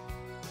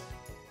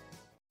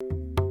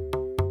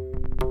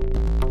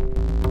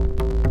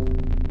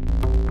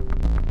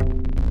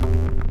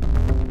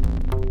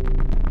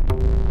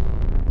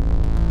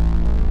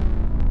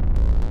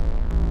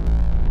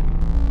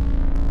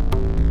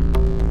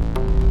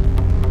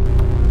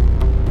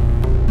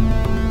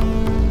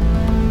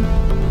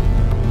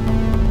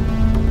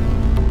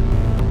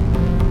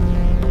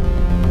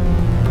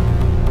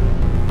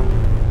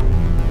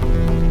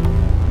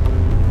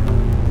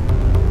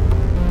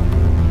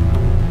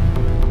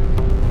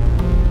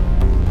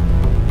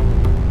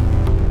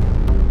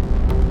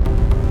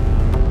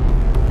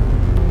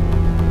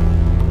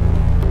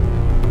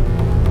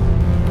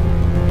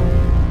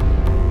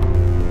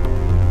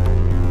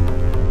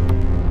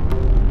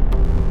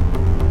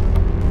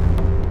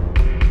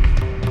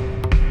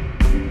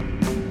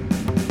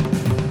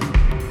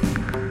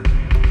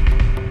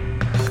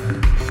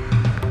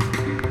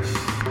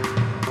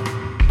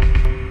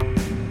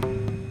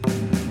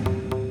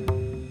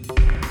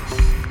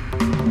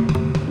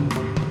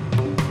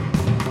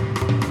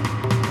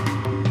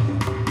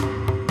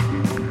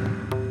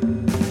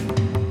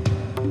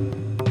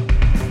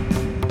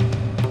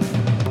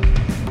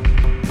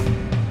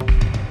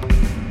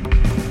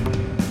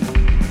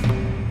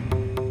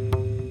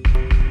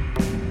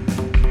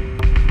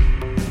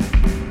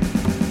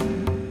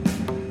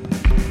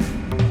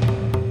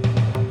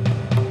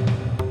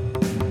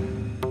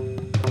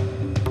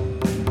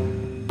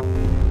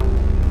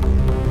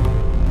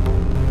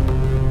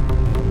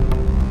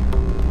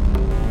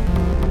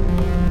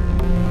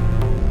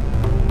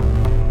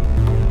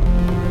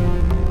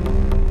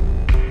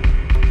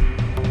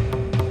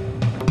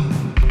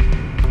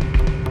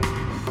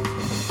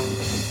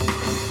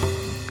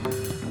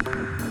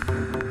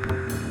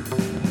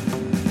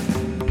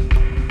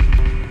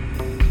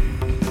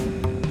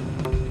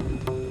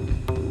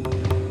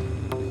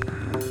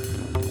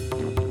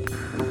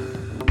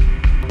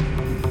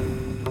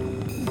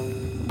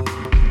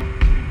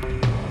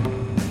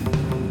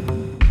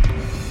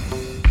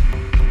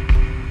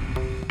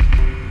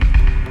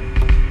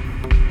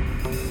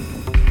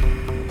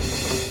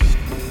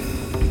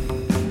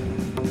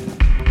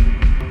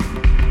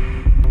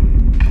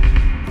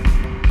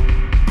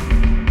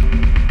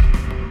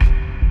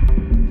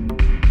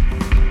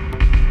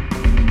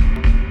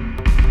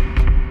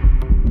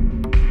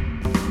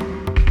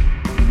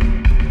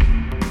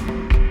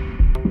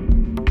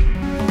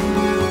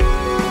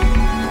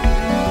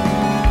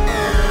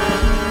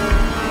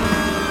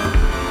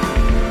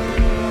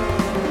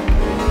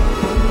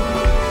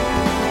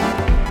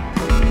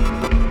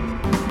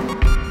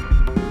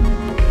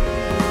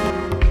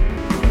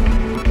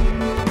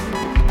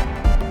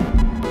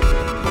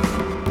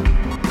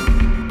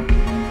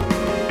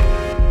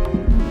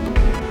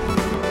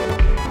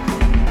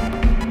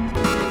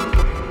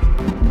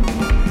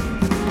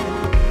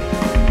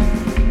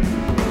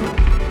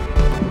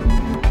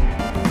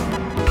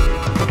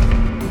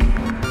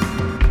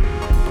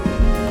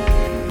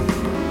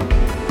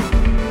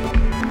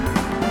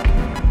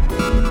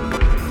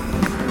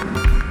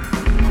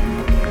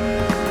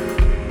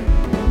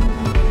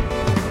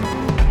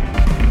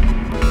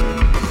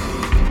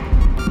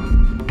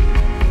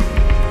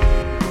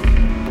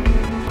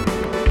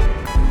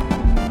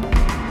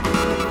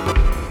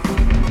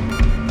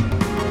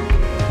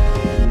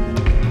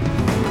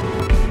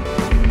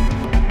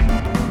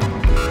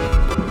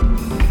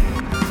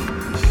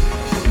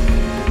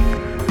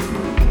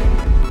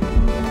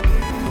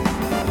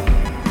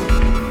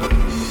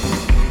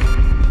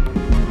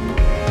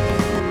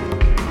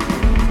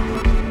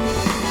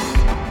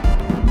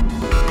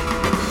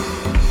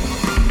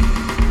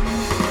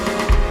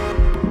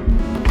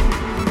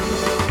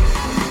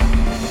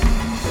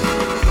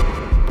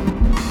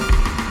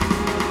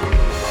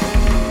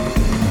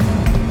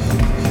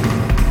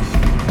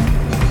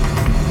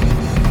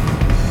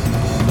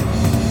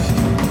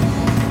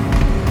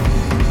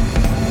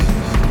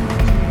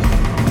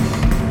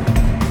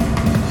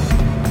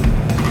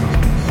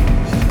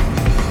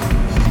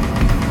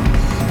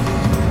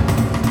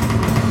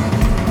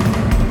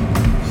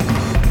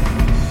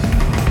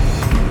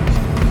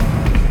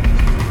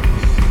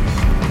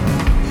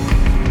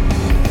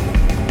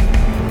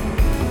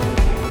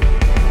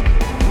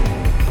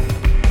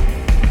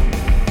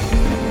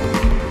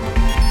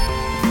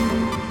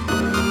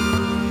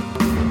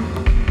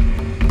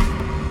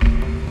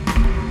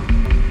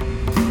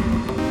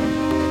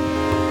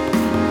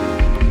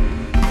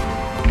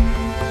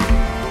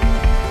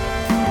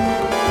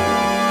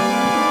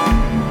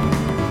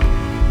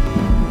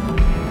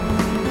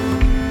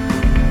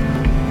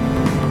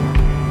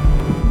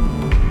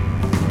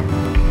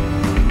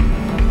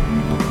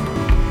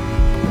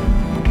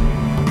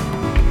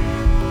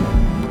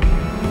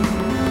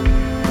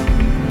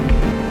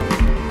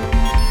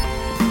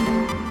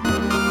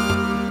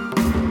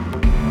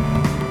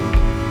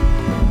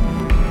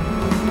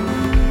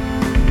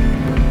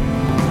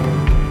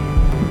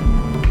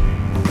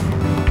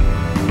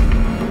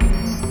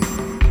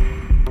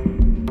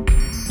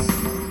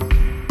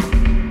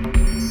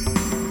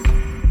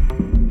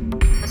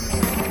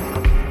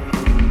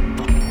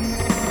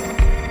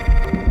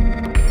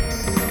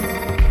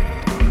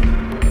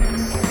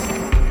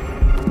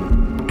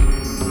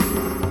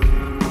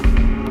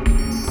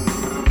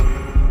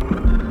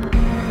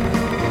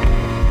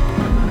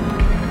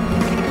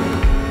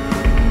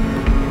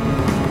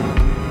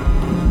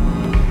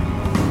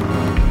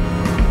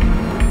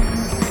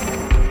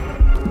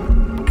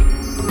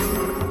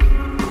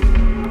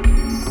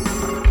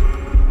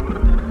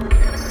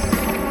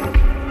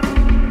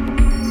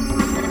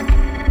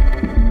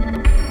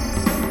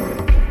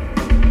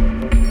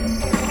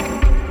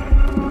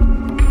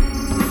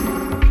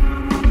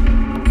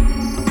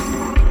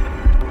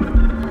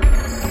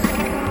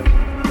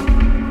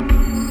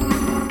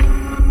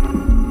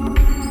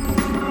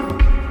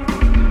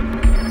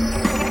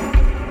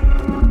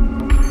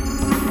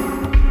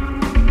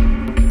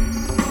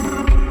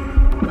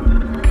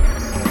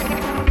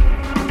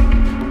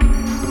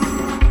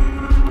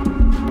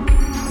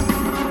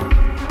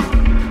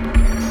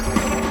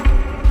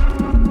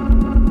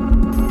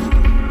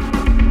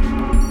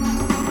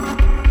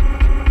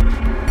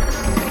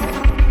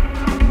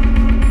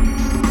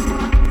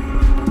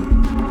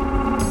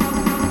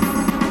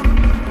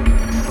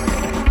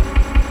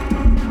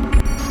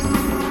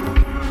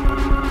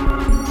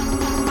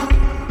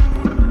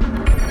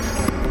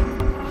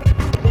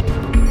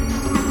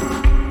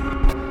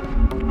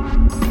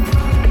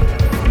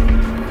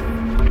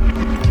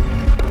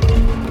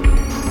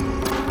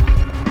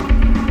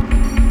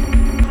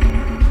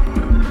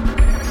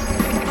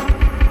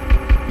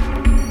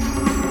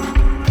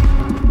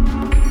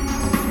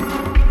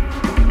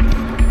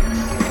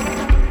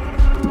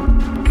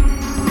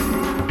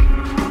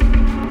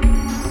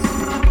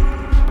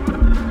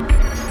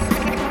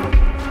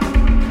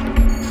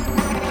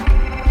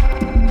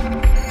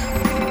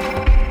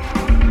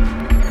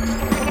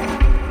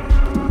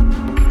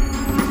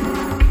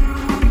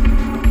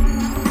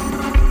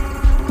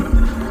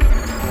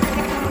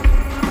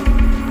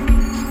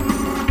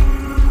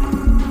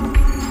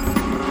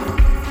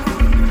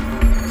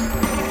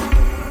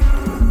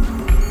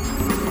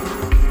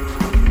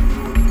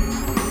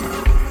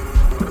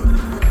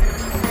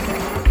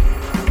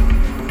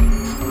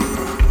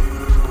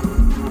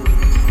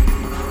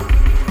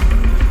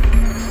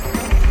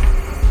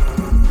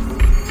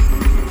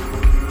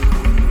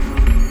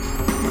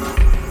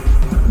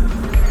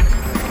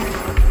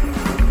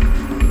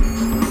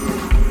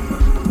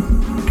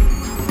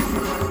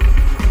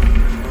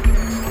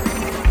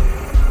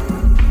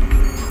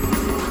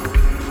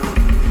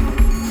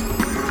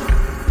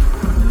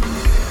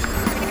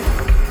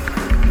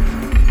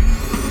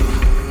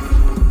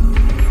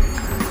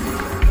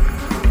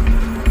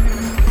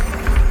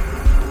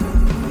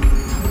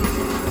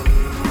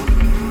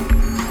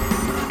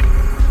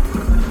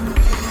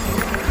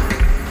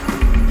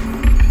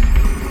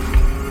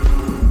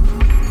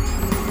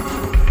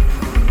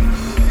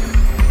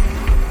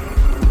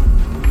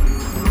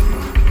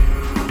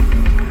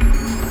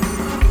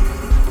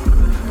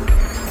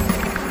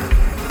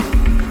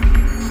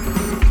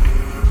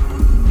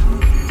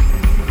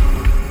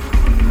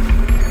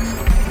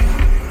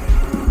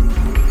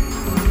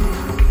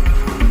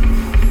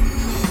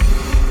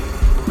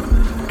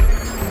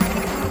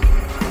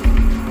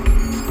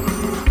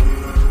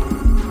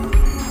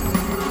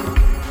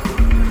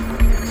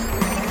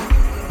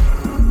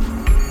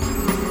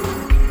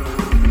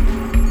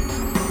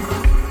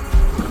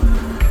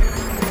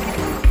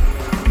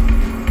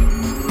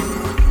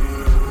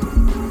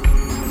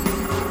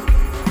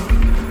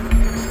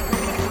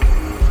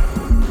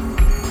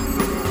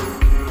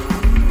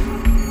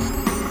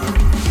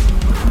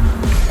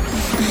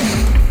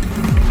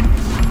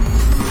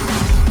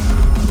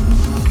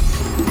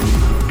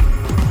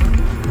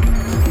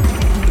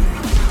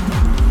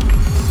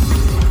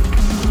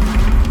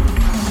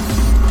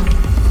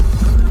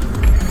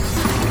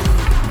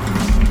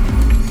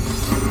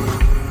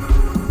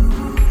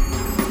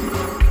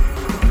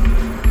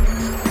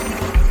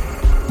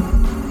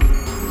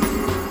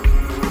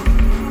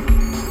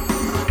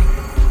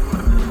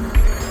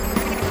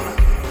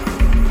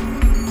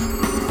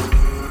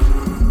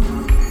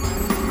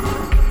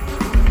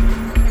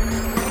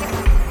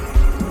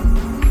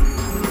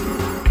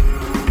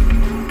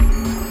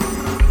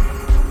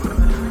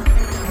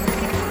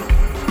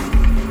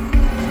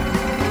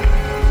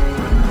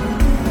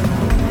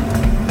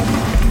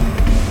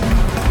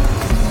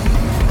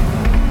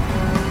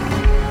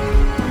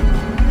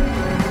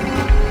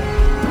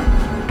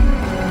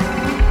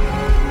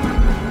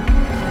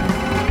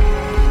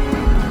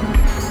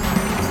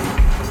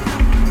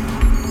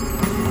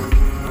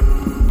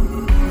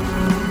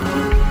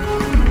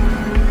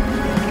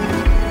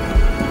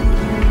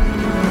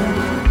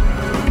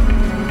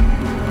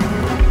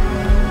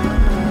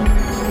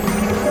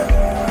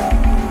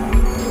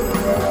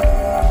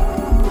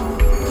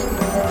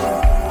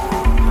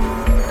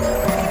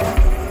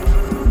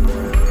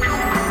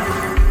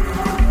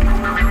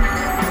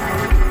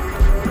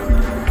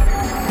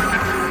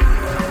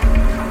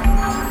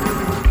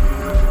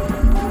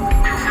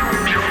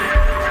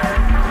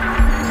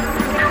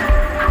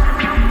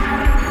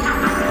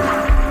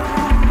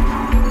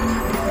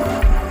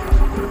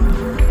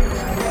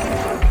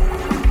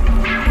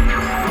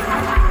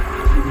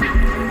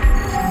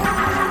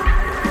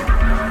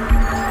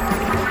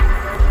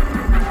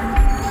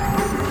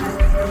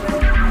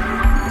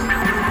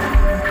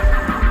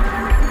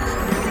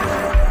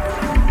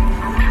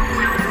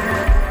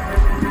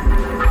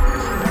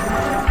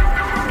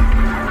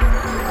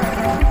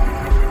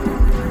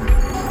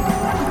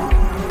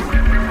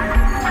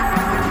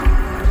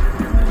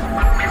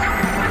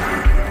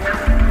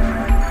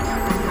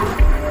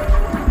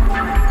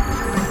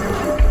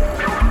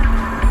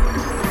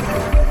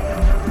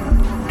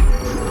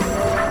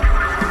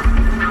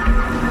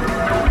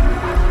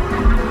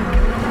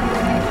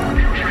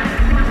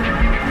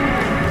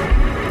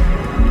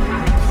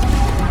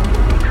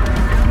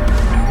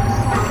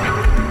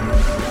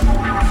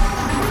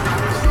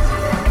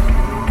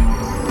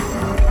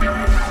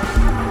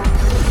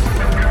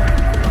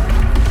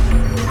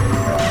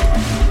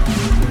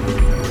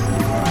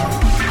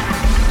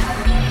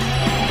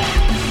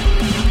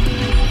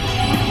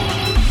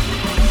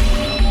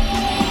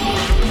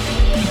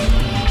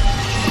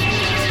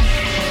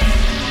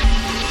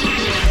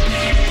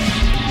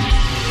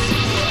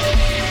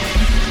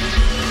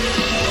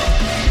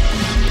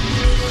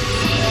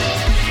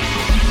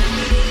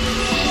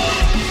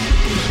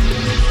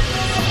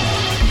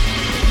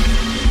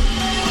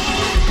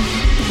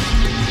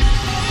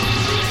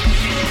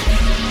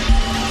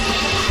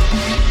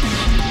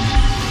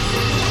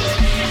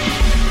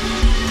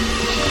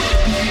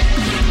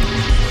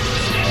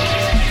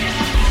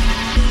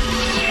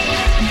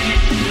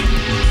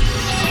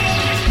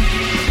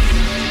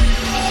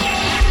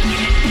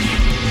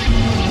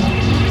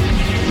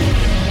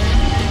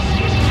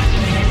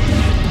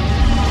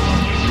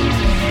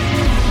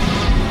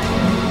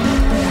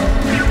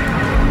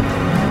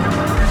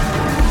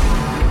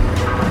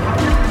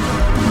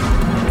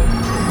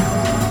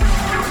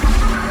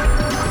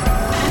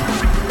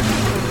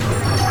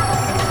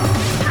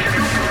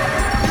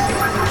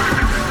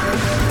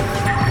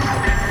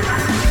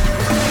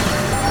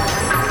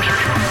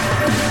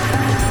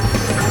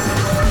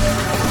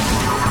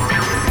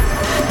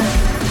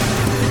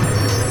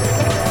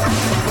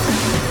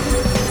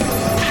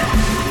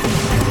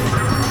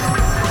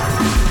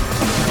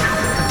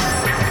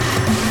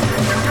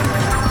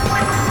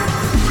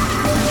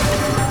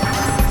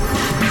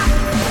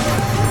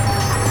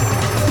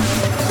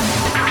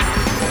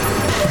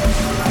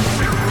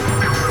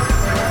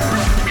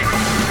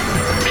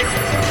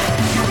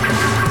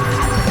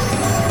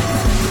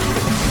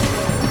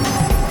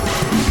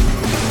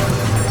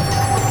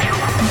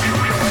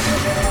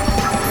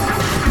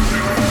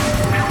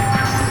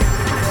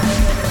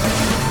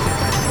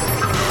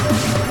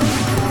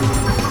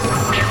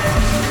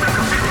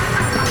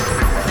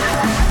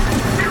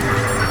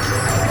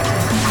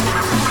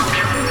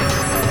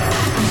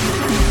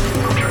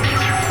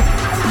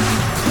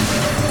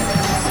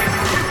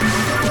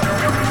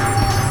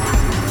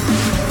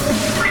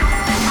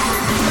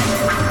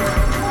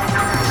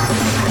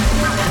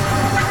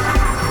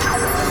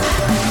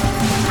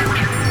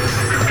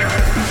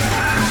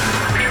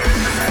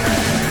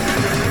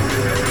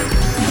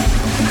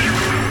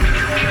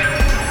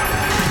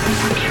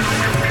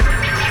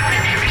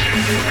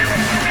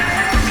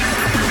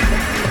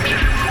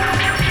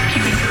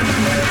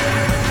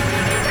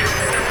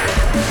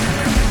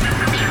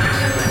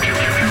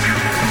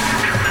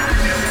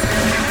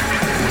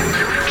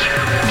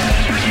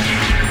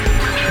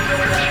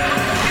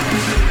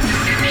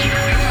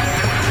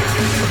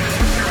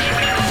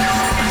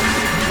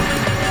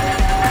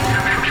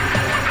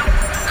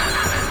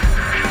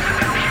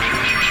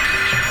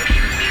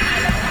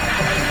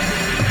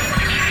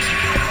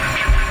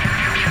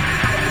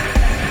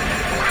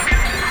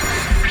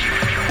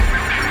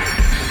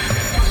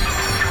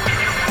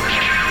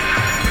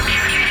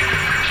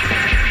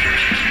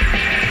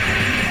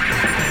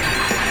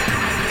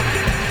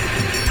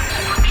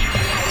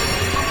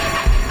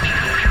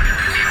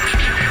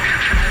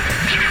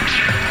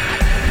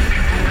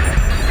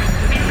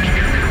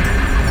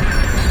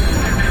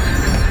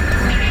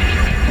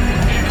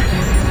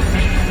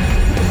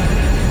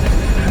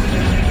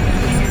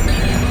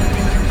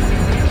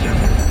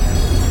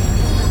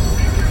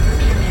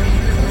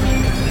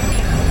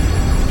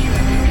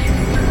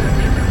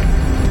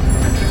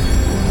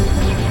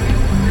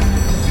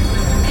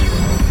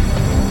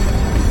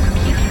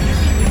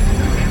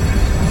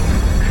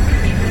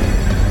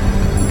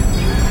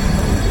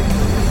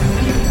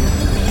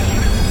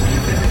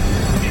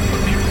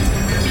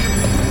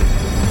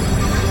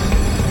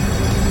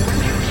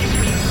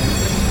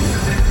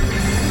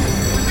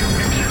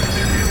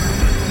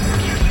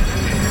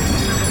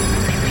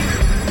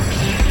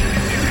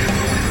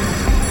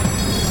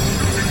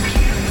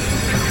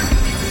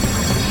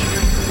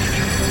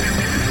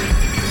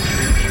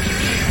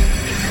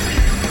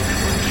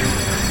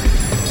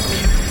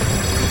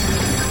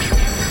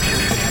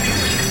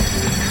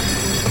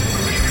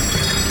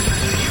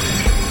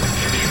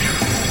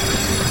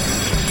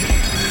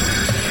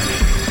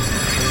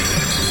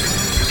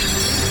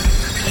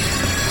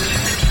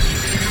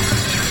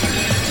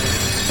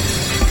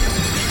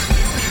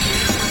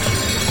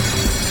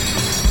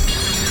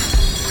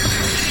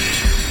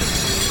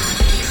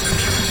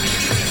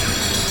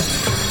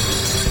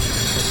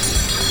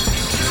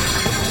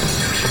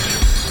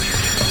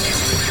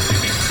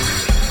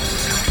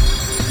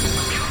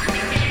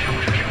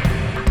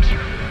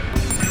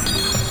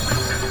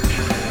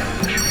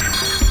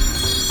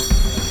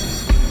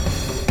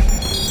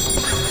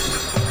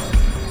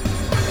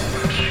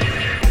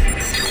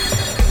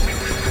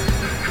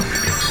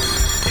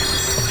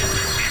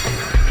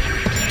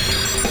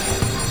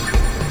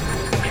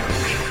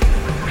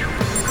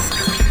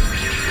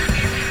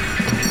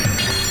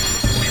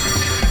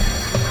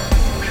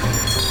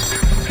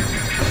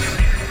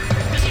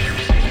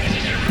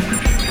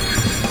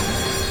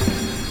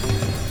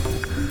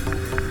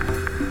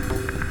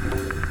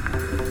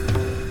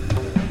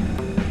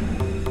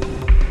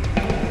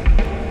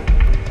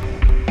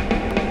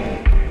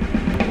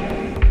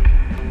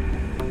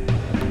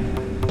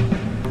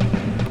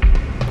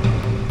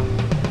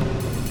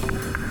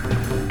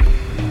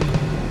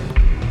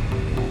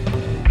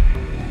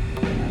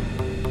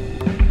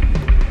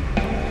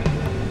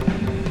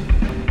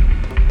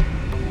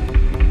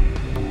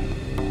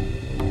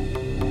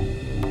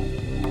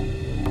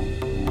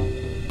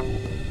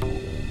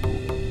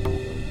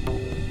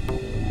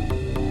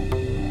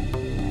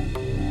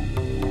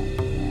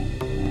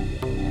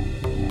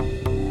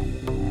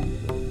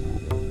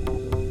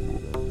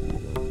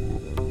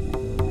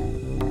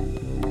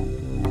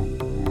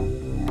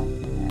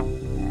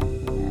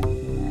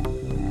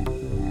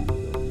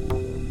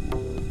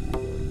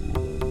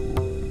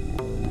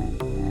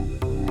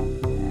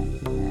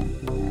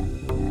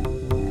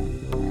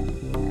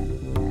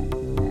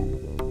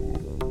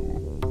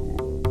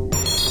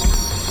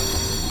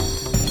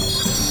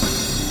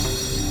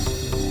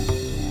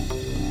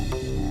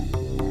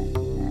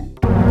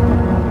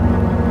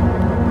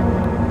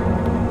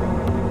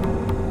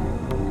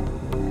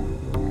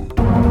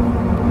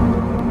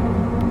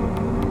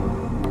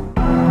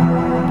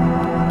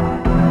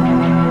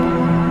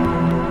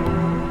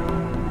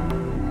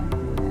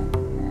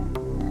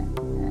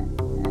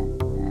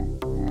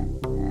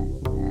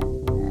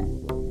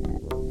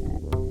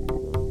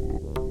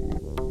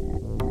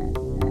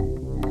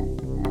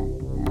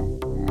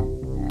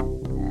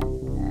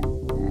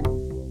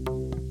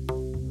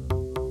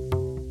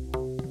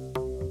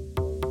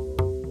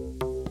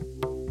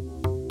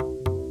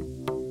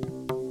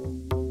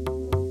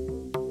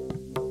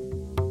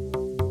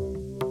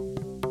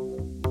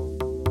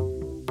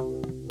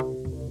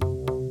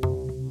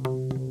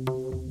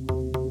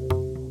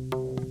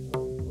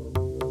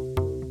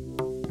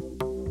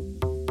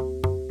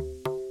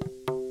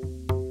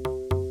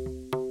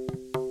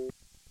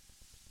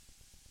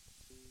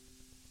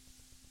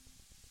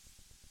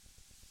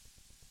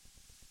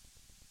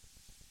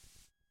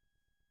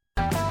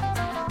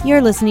 You're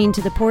listening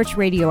to the Porch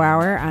Radio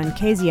Hour on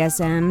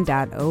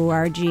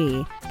KZSM.org,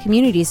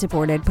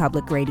 community-supported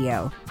public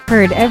radio.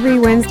 Heard every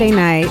Wednesday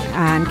night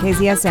on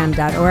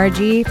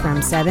KZSM.org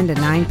from 7 to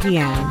 9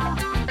 p.m.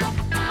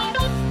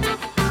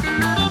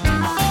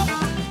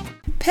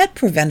 Pet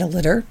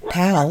Prevent-A-Litter,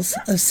 PALS,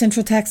 of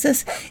Central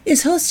Texas,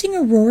 is hosting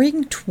a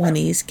Roaring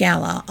Twenties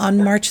Gala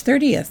on March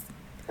 30th.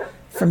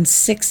 From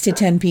 6 to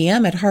 10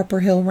 p.m. at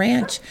Harper Hill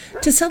Ranch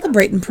to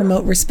celebrate and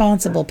promote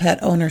responsible pet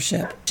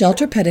ownership,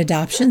 shelter pet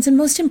adoptions, and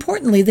most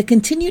importantly, the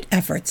continued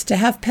efforts to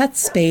have pets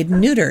spayed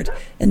and neutered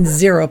and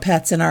zero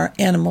pets in our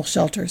animal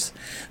shelters.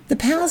 The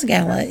PALS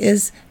Gala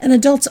is an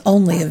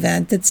adults-only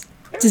event that's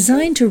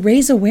designed to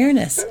raise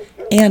awareness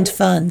and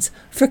funds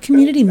for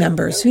community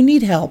members who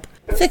need help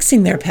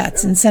fixing their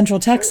pets in Central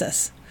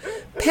Texas.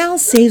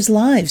 PALS saves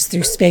lives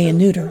through spay and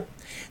neuter.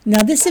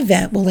 Now, this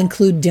event will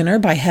include dinner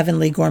by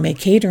Heavenly Gourmet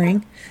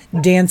Catering,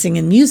 dancing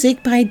and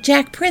music by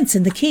Jack Prince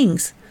and the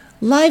Kings,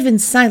 live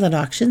and silent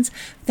auctions,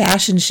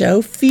 fashion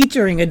show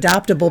featuring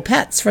adoptable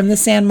pets from the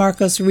San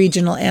Marcos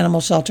Regional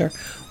Animal Shelter,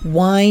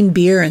 wine,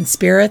 beer, and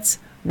spirits,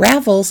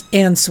 raffles,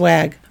 and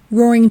swag.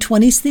 Roaring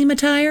Twenties theme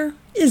attire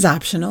is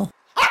optional.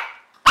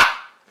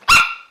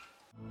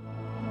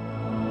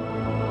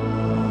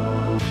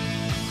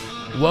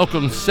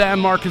 Welcome, San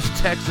Marcos,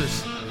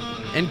 Texas,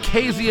 and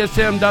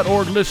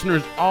KZSM.org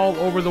listeners all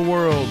over the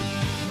world.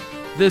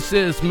 This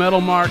is Metal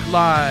Mark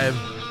Live.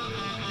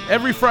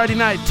 Every Friday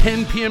night,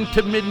 10 p.m.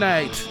 to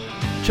midnight.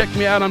 Check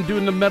me out. I'm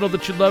doing the metal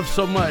that you love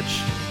so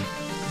much.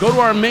 Go to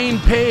our main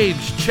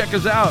page. Check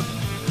us out.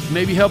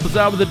 Maybe help us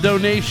out with a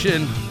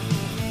donation.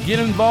 Get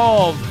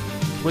involved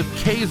with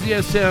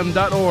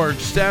KZSM.org,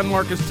 San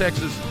Marcos,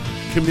 Texas,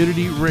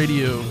 Community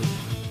Radio.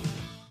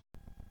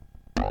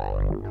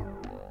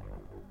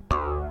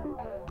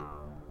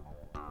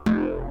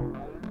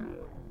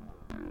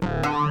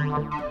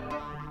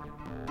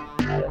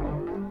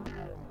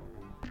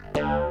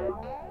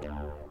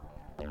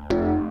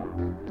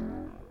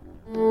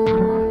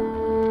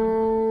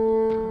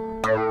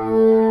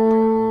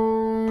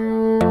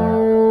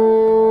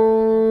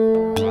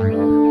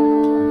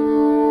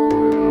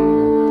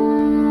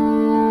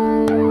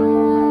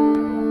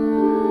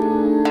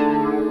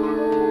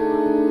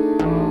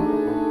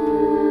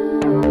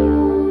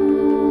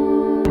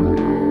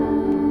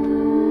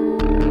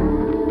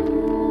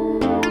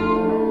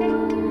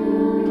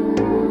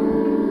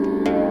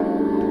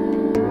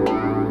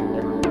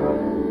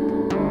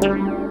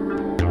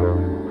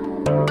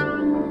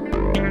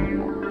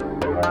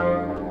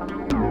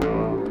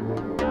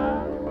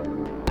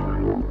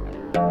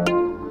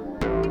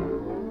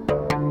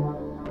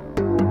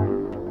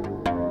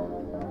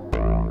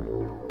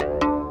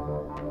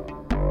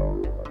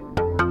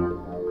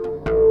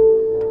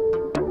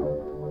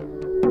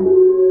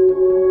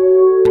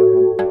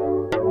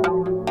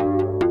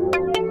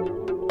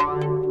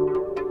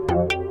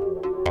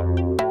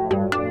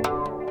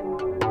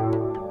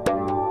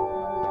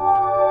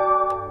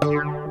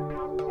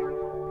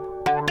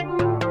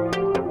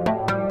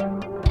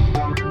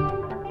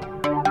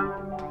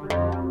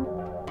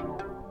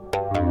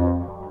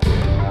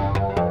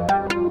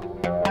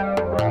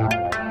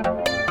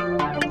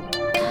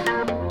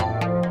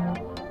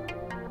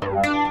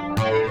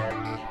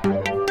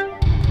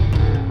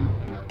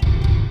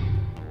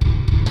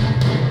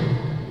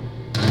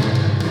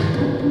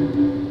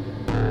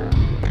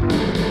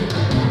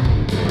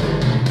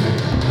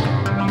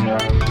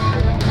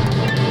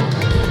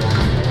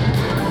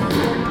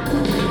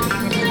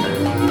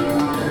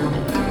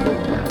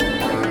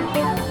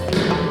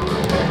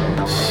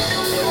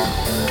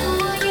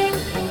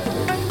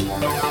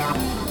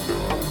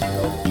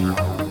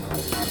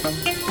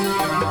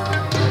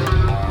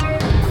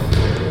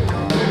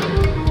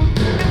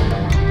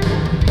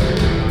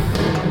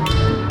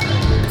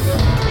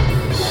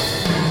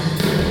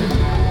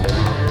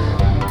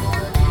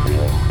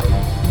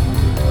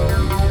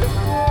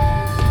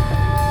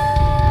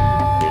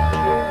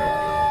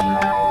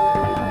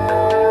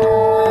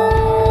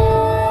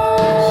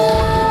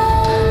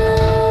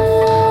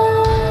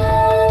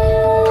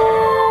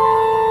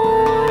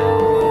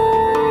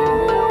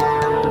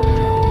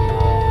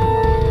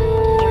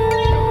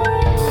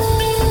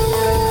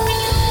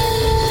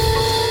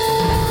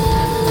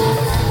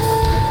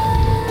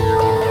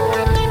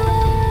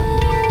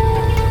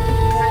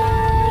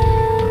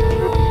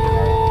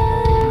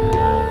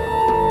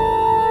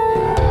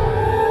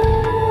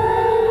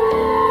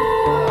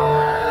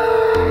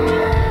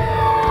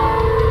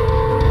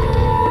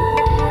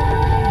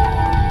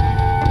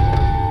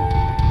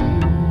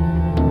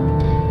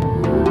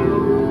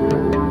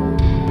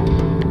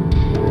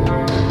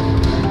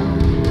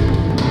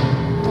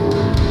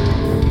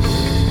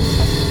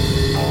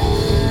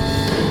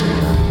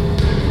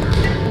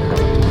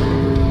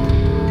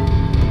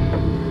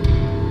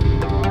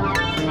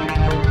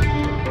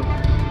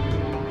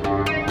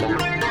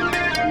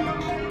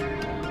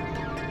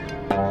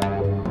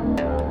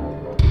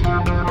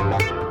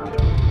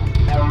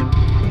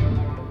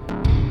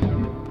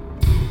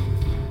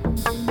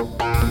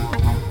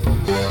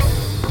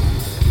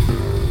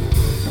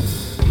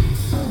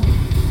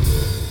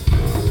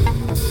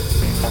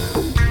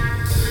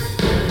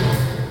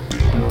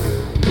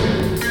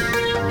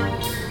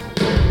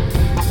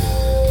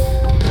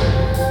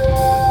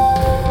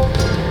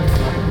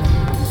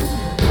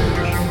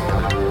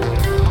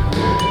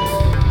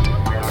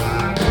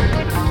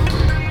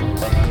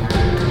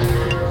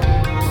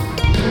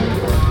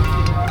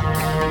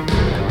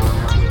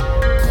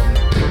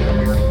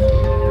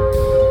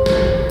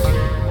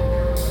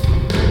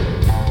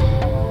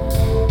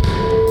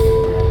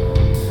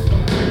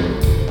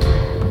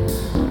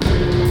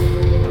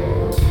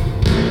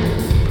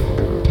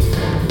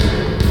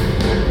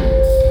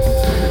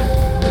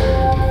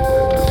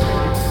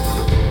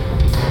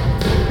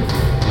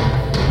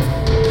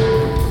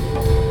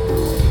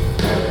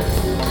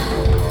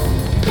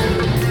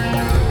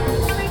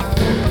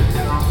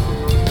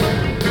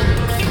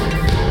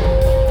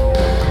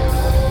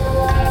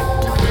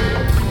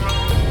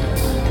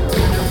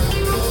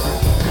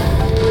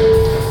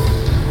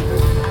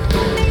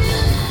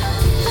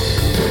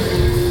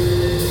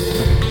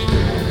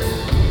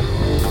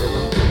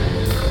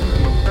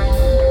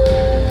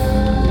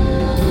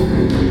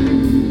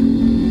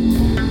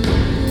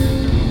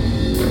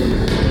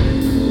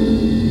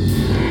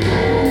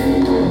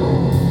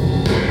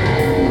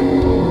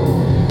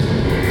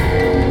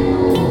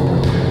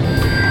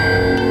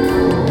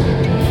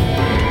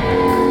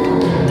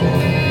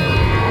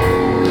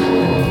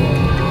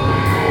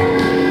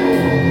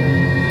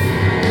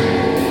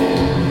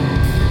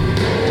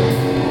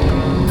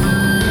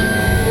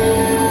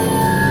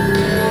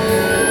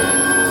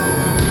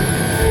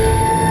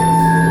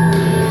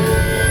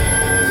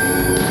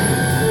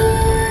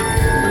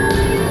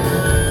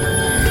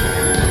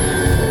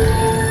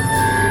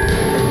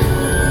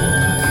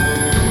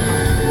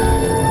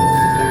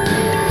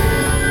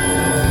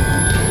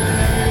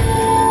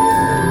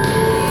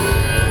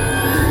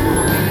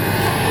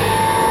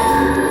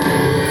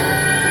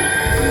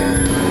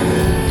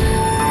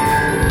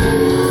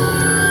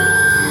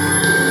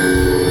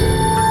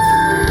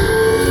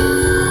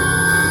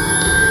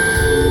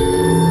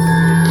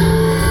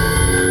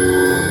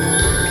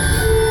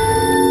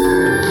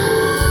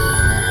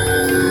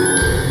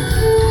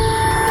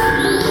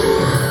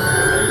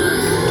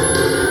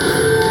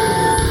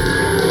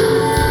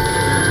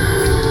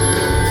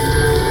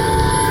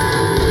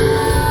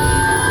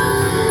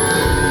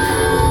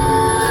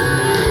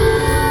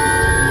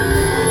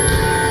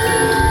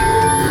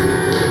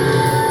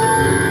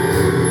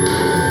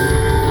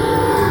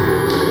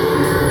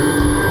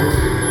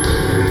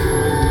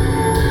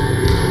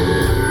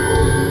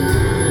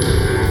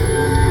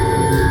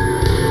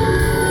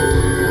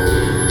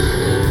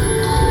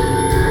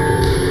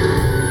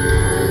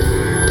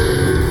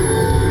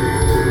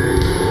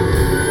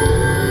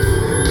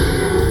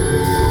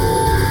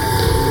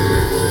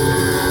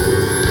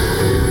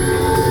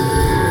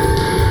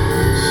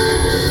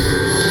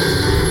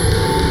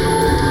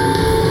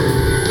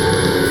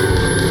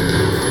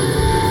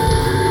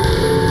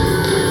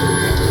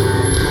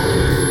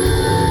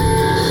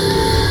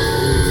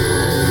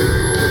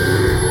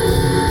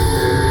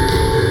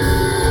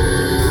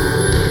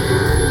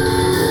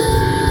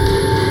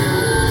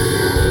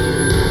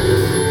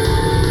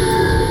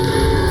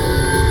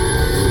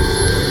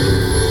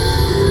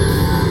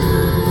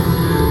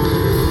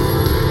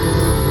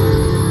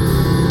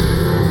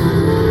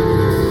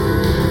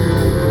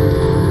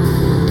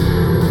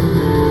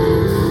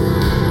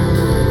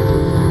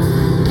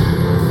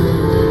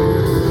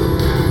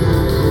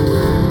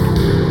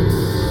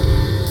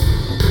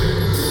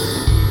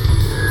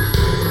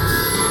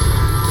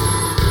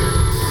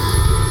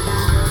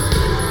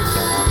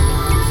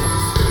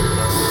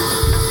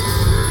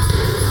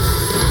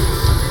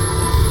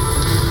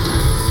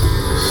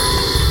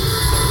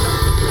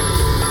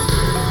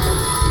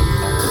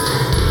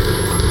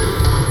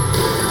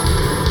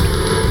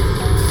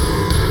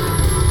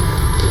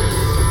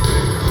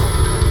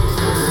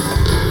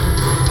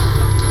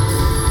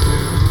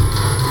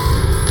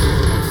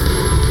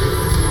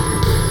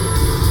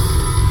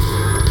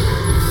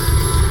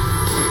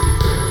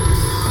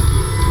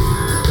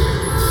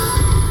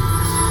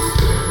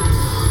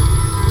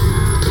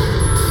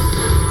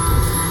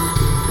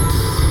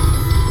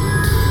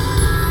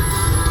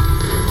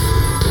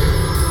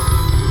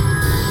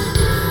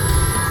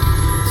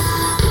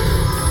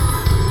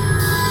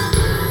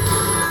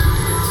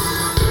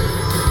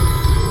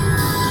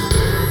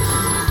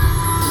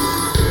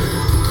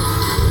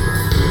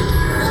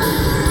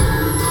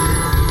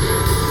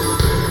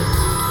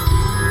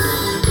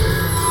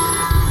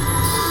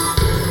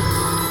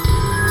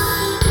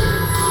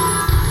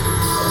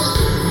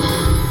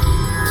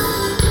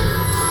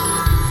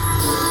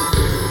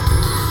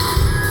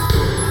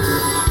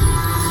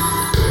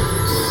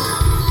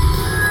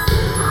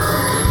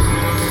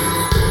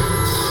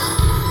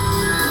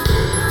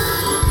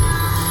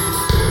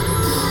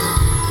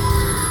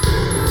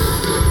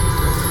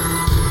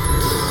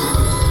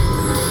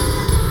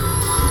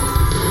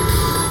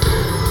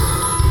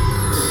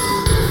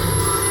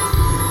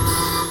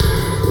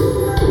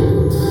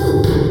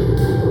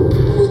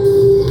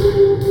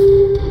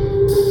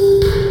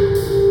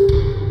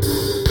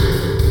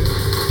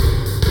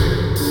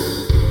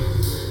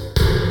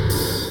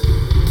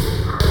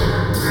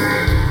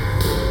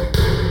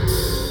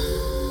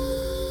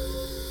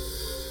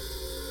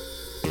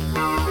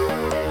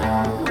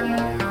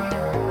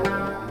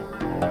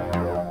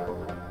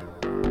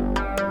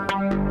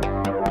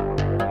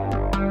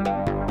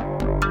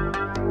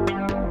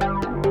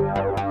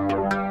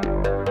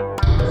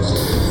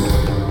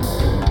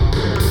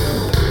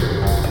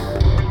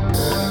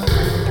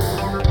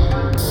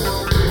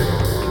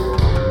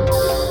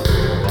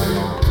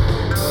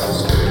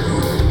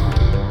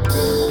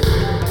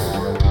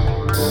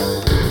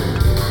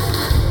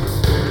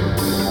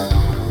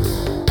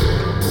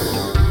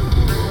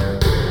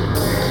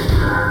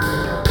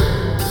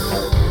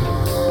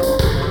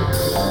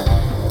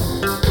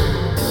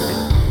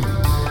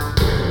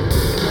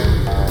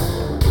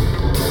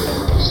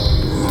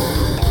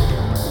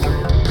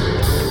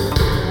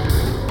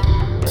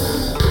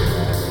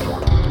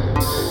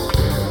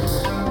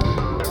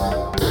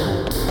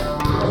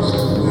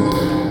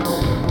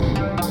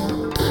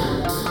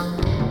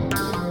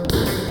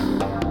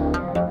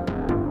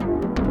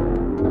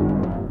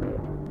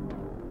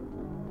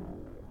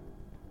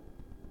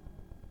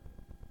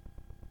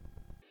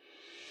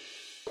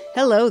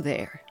 Hello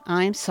there,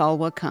 I'm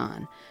Salwa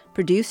Khan,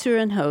 producer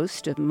and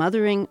host of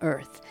Mothering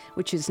Earth,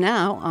 which is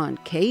now on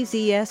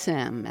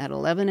KZSM at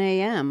 11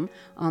 a.m.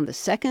 on the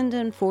second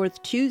and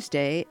fourth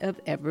Tuesday of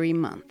every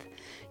month.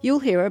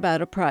 You'll hear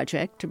about a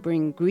project to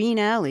bring green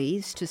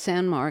alleys to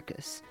San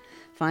Marcos.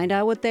 Find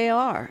out what they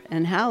are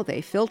and how they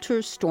filter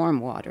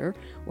stormwater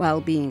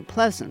while being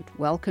pleasant,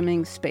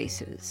 welcoming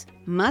spaces.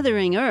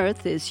 Mothering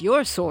Earth is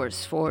your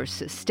source for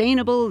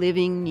sustainable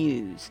living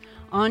news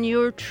on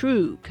your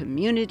true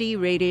community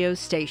radio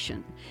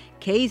station,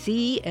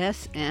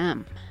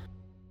 KZSM.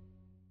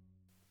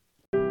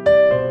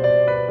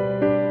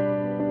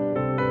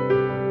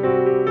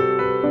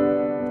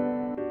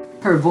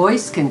 Her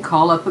voice can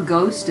call up a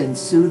ghost and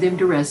soothe him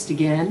to rest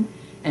again,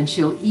 and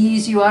she'll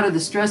ease you out of the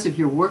stress of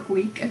your work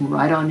week and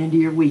right on into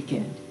your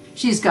weekend.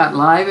 She's got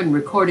live and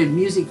recorded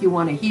music you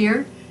want to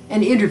hear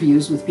and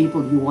interviews with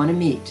people you want to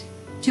meet.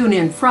 Tune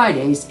in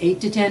Fridays, 8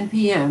 to 10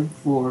 p.m.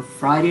 for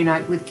Friday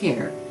Night with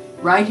Care,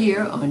 right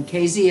here on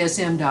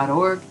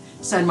KZSM.org,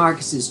 San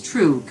Marcos's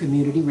true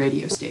community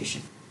radio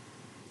station.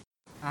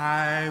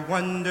 I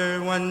wonder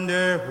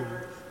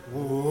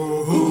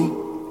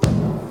who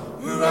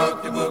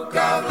wrote the book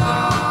of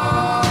love?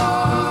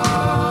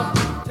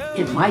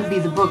 It might be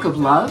the book of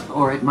love,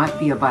 or it might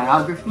be a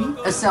biography,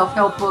 a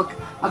self-help book,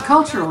 a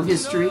cultural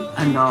history,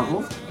 a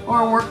novel,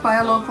 or a work by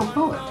a local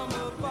poet.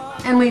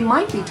 And we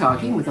might be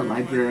talking with a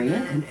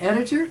librarian, an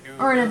editor,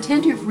 or an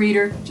attentive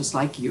reader just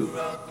like you.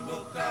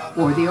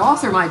 Or the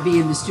author might be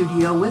in the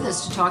studio with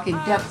us to talk in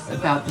depth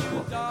about the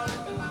book.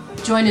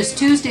 Join us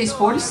Tuesdays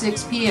 4 to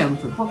 6 p.m.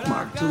 for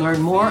Bookmark to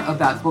learn more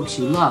about books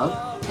you love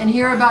and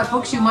hear about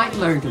books you might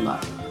learn to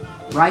love.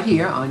 Right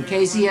here on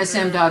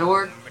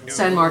KZSM.org,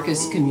 San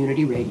Marcos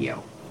Community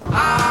Radio.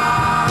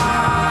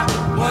 I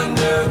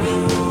wonder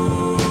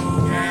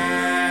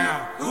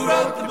who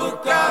wrote the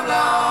book of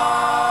love?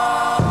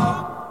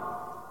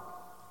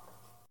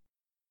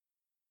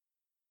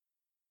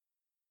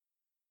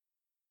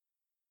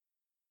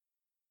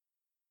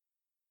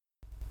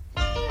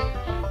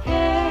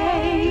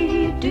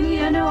 Hey, do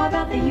you know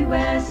about the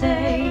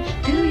USA?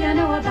 Do you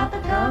know about the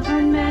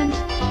government?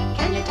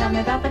 Can you tell me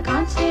about the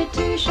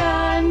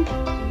Constitution?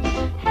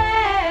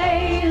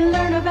 Hey,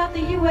 learn about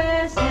the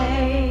USA.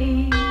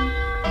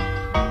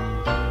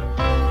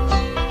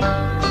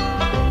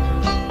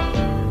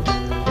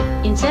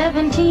 In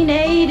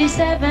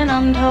 1787,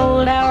 I'm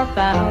told our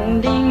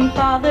founding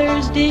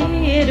fathers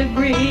did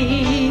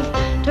agree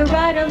to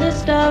write a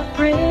list of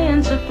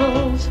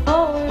principles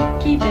for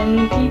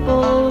keeping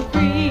people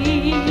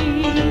free.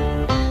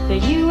 The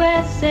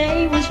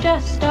USA was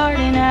just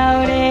starting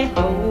out, a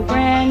whole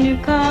brand new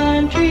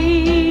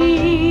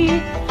country.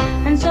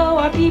 And so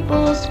our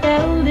people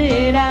spelled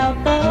it out,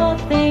 the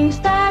things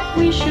that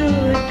we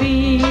should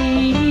be.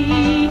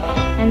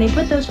 And they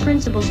put those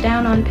principles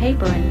down on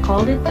paper and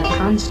called it the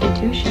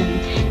Constitution.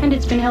 And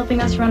it's been helping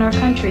us run our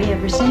country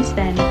ever since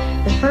then.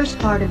 The first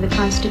part of the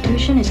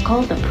Constitution is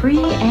called the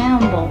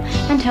Preamble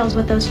and tells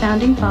what those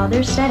founding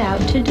fathers set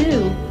out to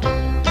do.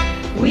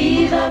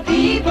 We the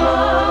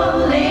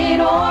people,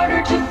 in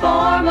order to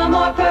form a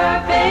more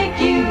perfect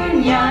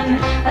union,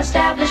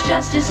 establish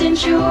justice,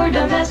 ensure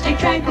domestic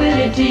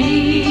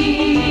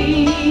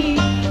tranquility,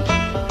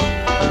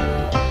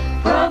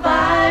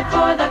 provide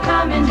for the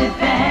common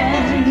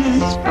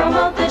defense,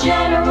 promote the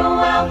general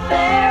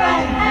welfare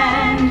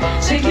and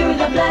secure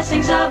the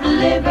blessings of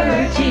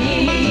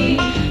liberty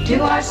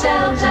to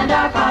ourselves and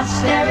our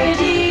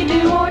posterity,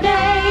 do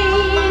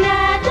ordain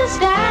and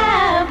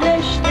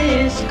establish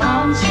this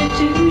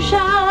Constitution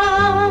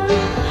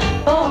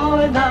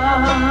for the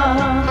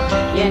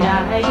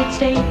United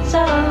States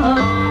of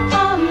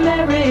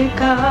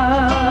America.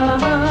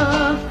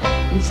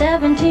 In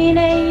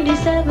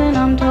 1787,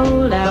 I'm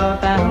told our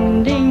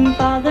founding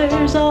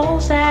fathers all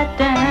sat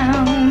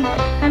down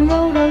and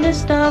wrote a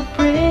list of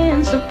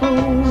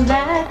principles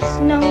that's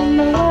known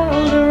the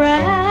world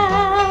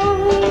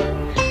around.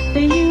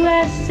 The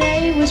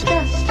USA was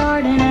just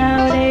starting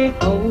out, a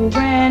whole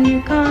brand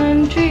new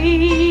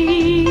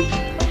country.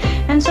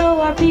 And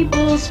so our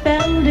people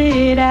spelled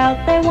it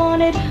out, they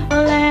wanted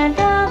a land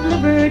of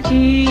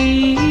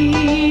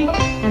liberty.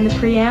 And the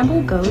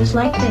preamble goes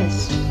like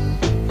this.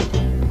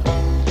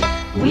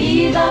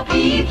 We the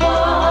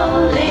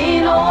people,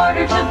 in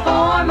order to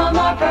form a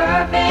more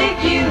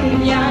perfect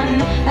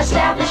union,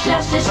 establish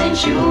justice,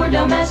 ensure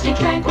domestic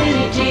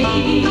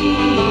tranquility,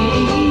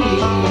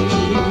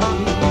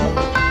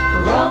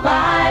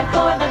 provide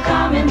for the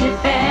common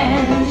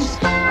defense,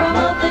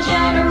 promote the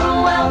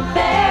general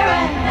welfare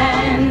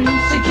and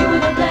secure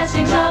the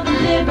blessings of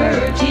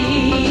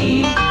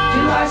liberty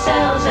to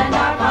ourselves and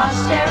our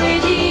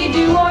posterity,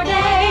 do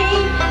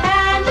ordain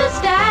and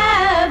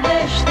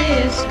establish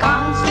this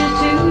Constitution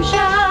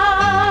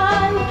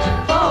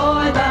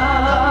for the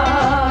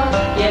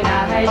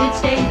United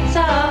States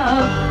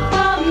of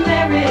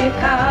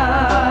America.